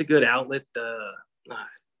 it's a good outlet.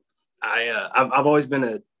 I've always been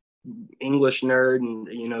a English nerd,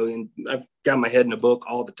 and I've got my head in a book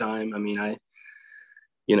all the time. I mean,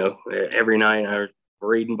 every night I'm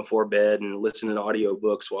reading before bed and listening to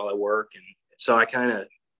audiobooks while I work. And so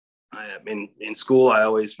in school,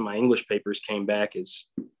 my English papers came back as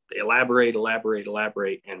elaborate.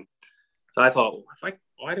 And so I thought,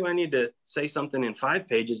 why do I need to say something in 5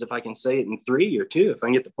 pages if I can say it in 3 or 2, if I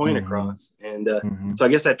can get the point across? And so I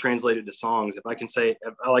guess that translated to songs. If I can say,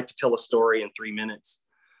 I like to tell a story in 3 minutes.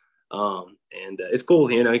 And it's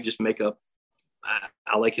cool, you just make up.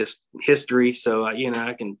 I like his history, so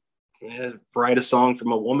I can write a song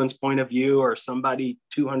from a woman's point of view, or somebody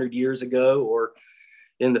 200 years ago, or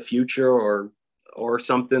in the future, or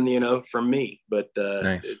something from me. But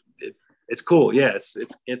nice. It's cool. Yeah,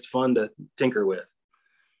 it's fun to tinker with.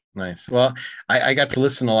 Nice. Well, I got to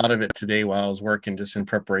listen to a lot of it today while I was working, just in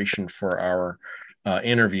preparation for our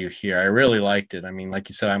interview here. I really liked it. I mean, like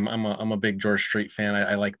you said, I'm a big George Strait fan.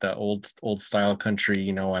 I like the old style country,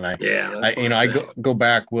 you know, and Yeah, I that's you know I go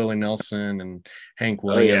back Willie Nelson and Hank Oh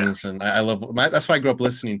yeah. Williams, and I love that's why I grew up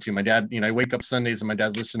listening to. My dad, you know, I wake up Sundays and my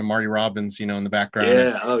dad's listening to Marty Robbins, you know, in the background, and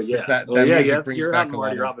Yeah. Oh just yeah. that music Yeah. brings You're out back in a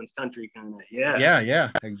Marty lot of. Robbins country kind of. Yeah.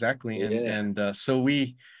 Yeah, exactly. Yeah. So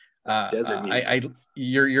we Desert music. I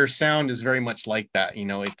your sound is very much like that, you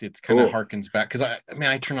know. It's kind of Cool. harkens back because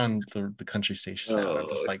I turn on the country station sound. I'm Oh,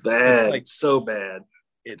 just it's like bad. It's so bad.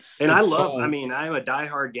 And I it's love, I so. mean, I'm a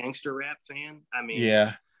diehard gangster rap fan. I mean,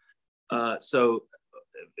 Yeah,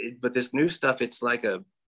 but this new stuff, it's like a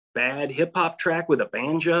bad hip hop track with a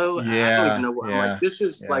banjo. I don't even yeah, know what I'm like. yeah, This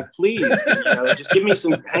is yeah, like, please, just give me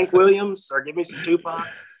some Hank Williams or give me some Tupac.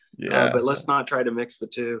 yeah. But let's not try to mix the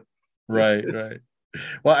two. Right.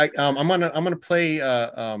 Well, I'm gonna play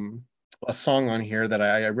a song on here that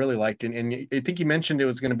I really liked, and I think you mentioned it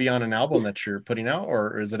was going to be on an album that you're putting out,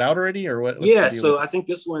 or is it out already, or what's the Yeah, deal with so it? I think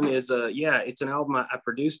this one is it's an album. I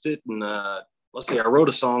produced it, and let's see, I wrote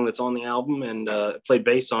a song that's on the album and played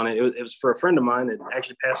bass on it. It was for a friend of mine that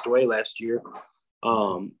actually passed away last year,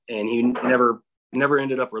 and he never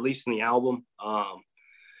ended up releasing the album.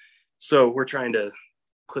 So we're trying to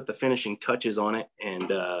put the finishing touches on it and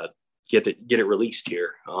get it released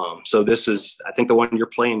here. So this is, I think the one you're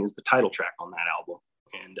playing is the title track on that album,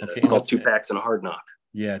 and Okay, it's called Two Packs and a Hard Knock.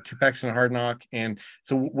 Yeah, Two Packs and a Hard Knock. And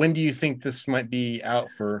so when do you think this might be out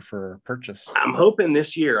for purchase? I'm hoping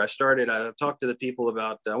this year. I've talked to the people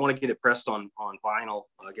about, I want to get it pressed on vinyl,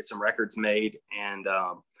 get some records made. And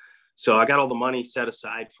so I got all the money set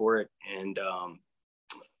aside for it, and,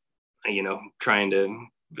 trying to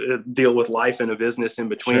deal with life and a business in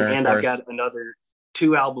between. Sure, And I've got another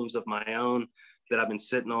 2 albums of my own that I've been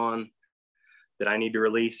sitting on that I need to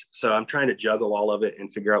release. So I'm trying to juggle all of it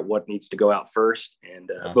and figure out what needs to go out first. And,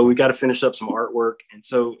 awesome. But we got to finish up some artwork. And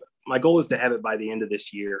so my goal is to have it by the end of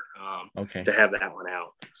this year, okay, to have that one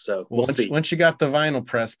out. So we'll see. Once you got the vinyl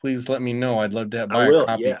press, please let me know. I'd love to buy a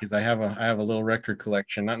copy, because I have a little record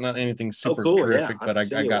collection. Not anything super terrific, but I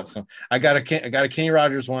got some. I got a Kenny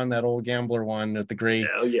Rogers one, that old Gambler one with the gray.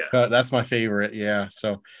 Oh yeah, that's my favorite. Yeah.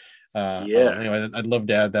 So anyway, I'd love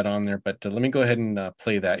to add that on there, but let me go ahead and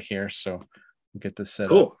play that here. So we'll get this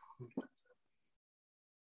set up.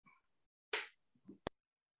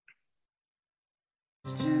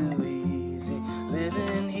 It's too easy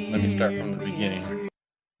living here. Let me start from the beginning.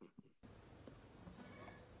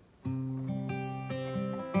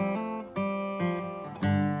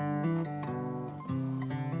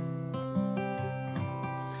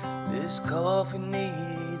 This coffee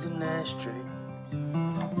needs an ashtray,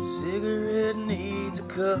 the cigarette needs a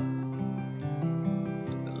cup,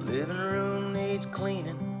 the living room needs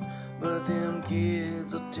cleaning, but them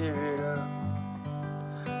kids will tear it up.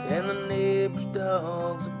 And the neighbor's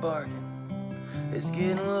dogs are barking, it's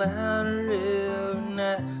getting louder every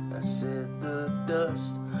night. I said the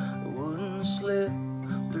dust wouldn't slip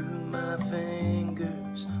through my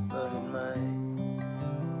fingers, but it might.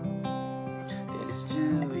 And it's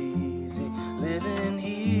too easy living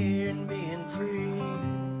here and being free,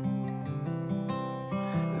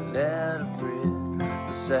 without a threat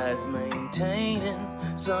besides maintaining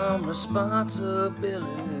some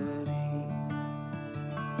responsibility.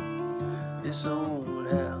 This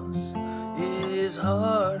old house is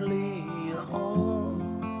hardly a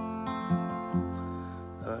home.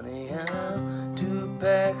 Honey, I'm 2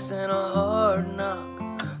 packs and a hard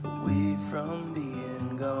knock away from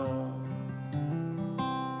being gone.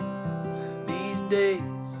 These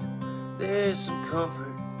days, there's some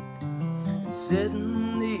comfort in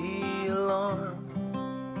setting the alarm.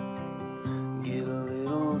 Get a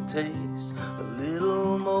little taste, a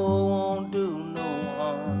little more won't do no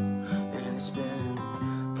harm. It's been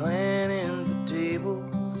planning for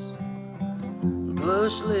tables,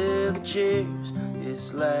 plush leather chairs.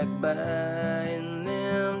 It's like buying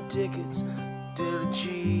them tickets to the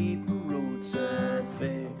cheap roadside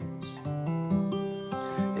fairs. And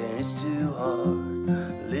it's too hard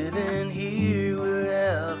living here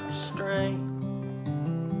without restraint,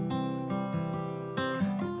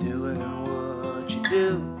 doing what you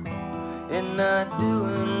do and not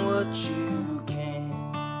doing what you can.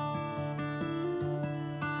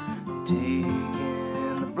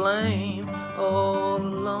 Taking the blame all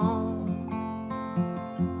alone.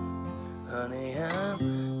 Honey,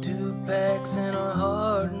 I'm 2 packs and a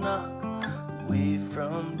hard knock away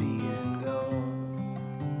from being gone.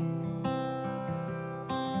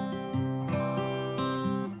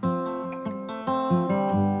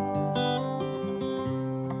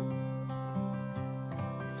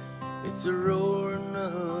 It's a roaring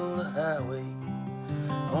of the highway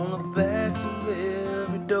on the backs of it.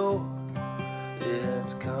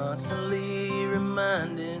 constantly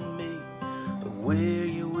reminding me of where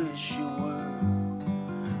you wish you were.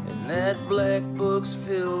 And that black book's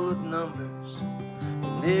filled with numbers,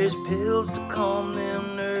 and there's pills to calm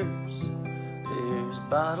them nerves. There's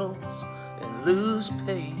bottles and loose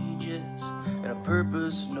pages and a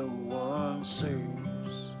purpose no one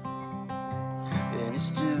serves. And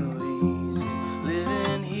it's too easy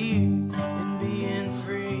living here and being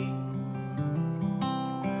free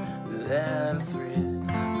without a thread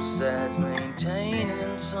besides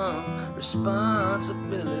maintaining some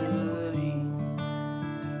responsibility.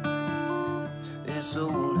 This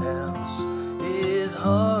old house is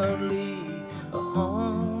hardly a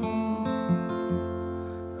home.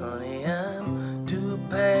 Honey, I'm 2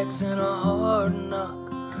 packs and a hard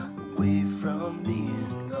knock away from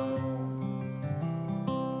being gone.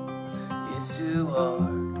 It's too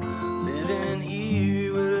hard living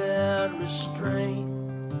here without restraint,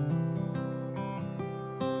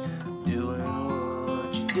 doing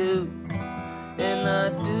what you do and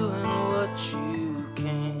not doing what you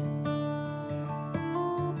can.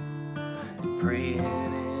 Praying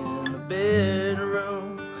in the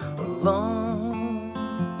bedroom alone.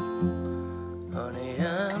 Honey,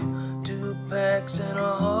 I'm 2 packs and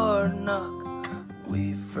a hard knock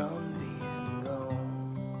away from being gone.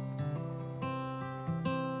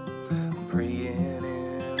 Praying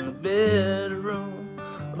in the bedroom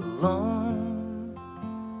alone.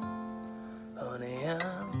 Honey,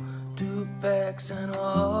 I'm 2 packs and a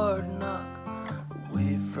hard knock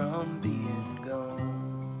away from being gone.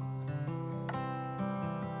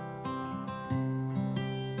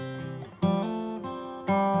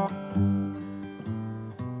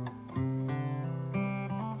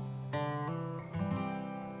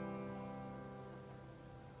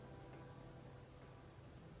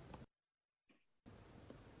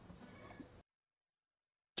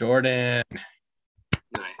 Jordan,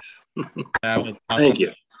 Nice. that was awesome. Thank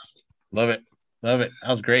you. Love it. That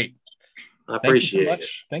was great. I appreciate it.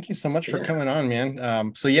 Thank you so much for Yeah. coming on,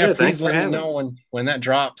 man. So Yeah, thanks please for let me having know when that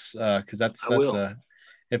drops, because that's will.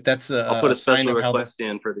 if that's a I'll put a sign special of how request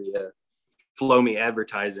in for the Flow Me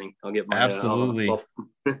advertising. I'll get my Absolutely.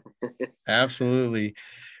 Absolutely.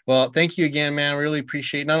 Well, thank you again, man. Really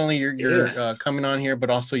appreciate not only your coming on here, but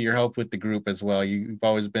also your help with the group as well. You've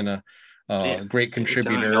always been a great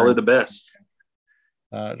contributor. Y'all are the best.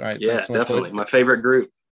 All right. Yeah, thanks so much. definitely. My favorite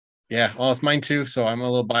group. Yeah, well, it's mine too, so I'm a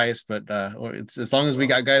little biased, but it's as long as we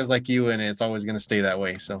got guys like you in it, it's always going to stay that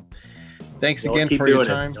way. So thanks Y'all again keep for your doing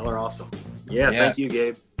time. it. Y'all are awesome. Yeah, thank you,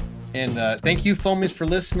 Gabe. And thank you, Foamies, for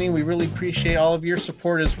listening. We really appreciate all of your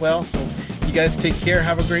support as well. So you guys take care.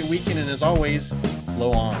 Have a great weekend. And as always,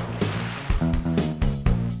 flow on.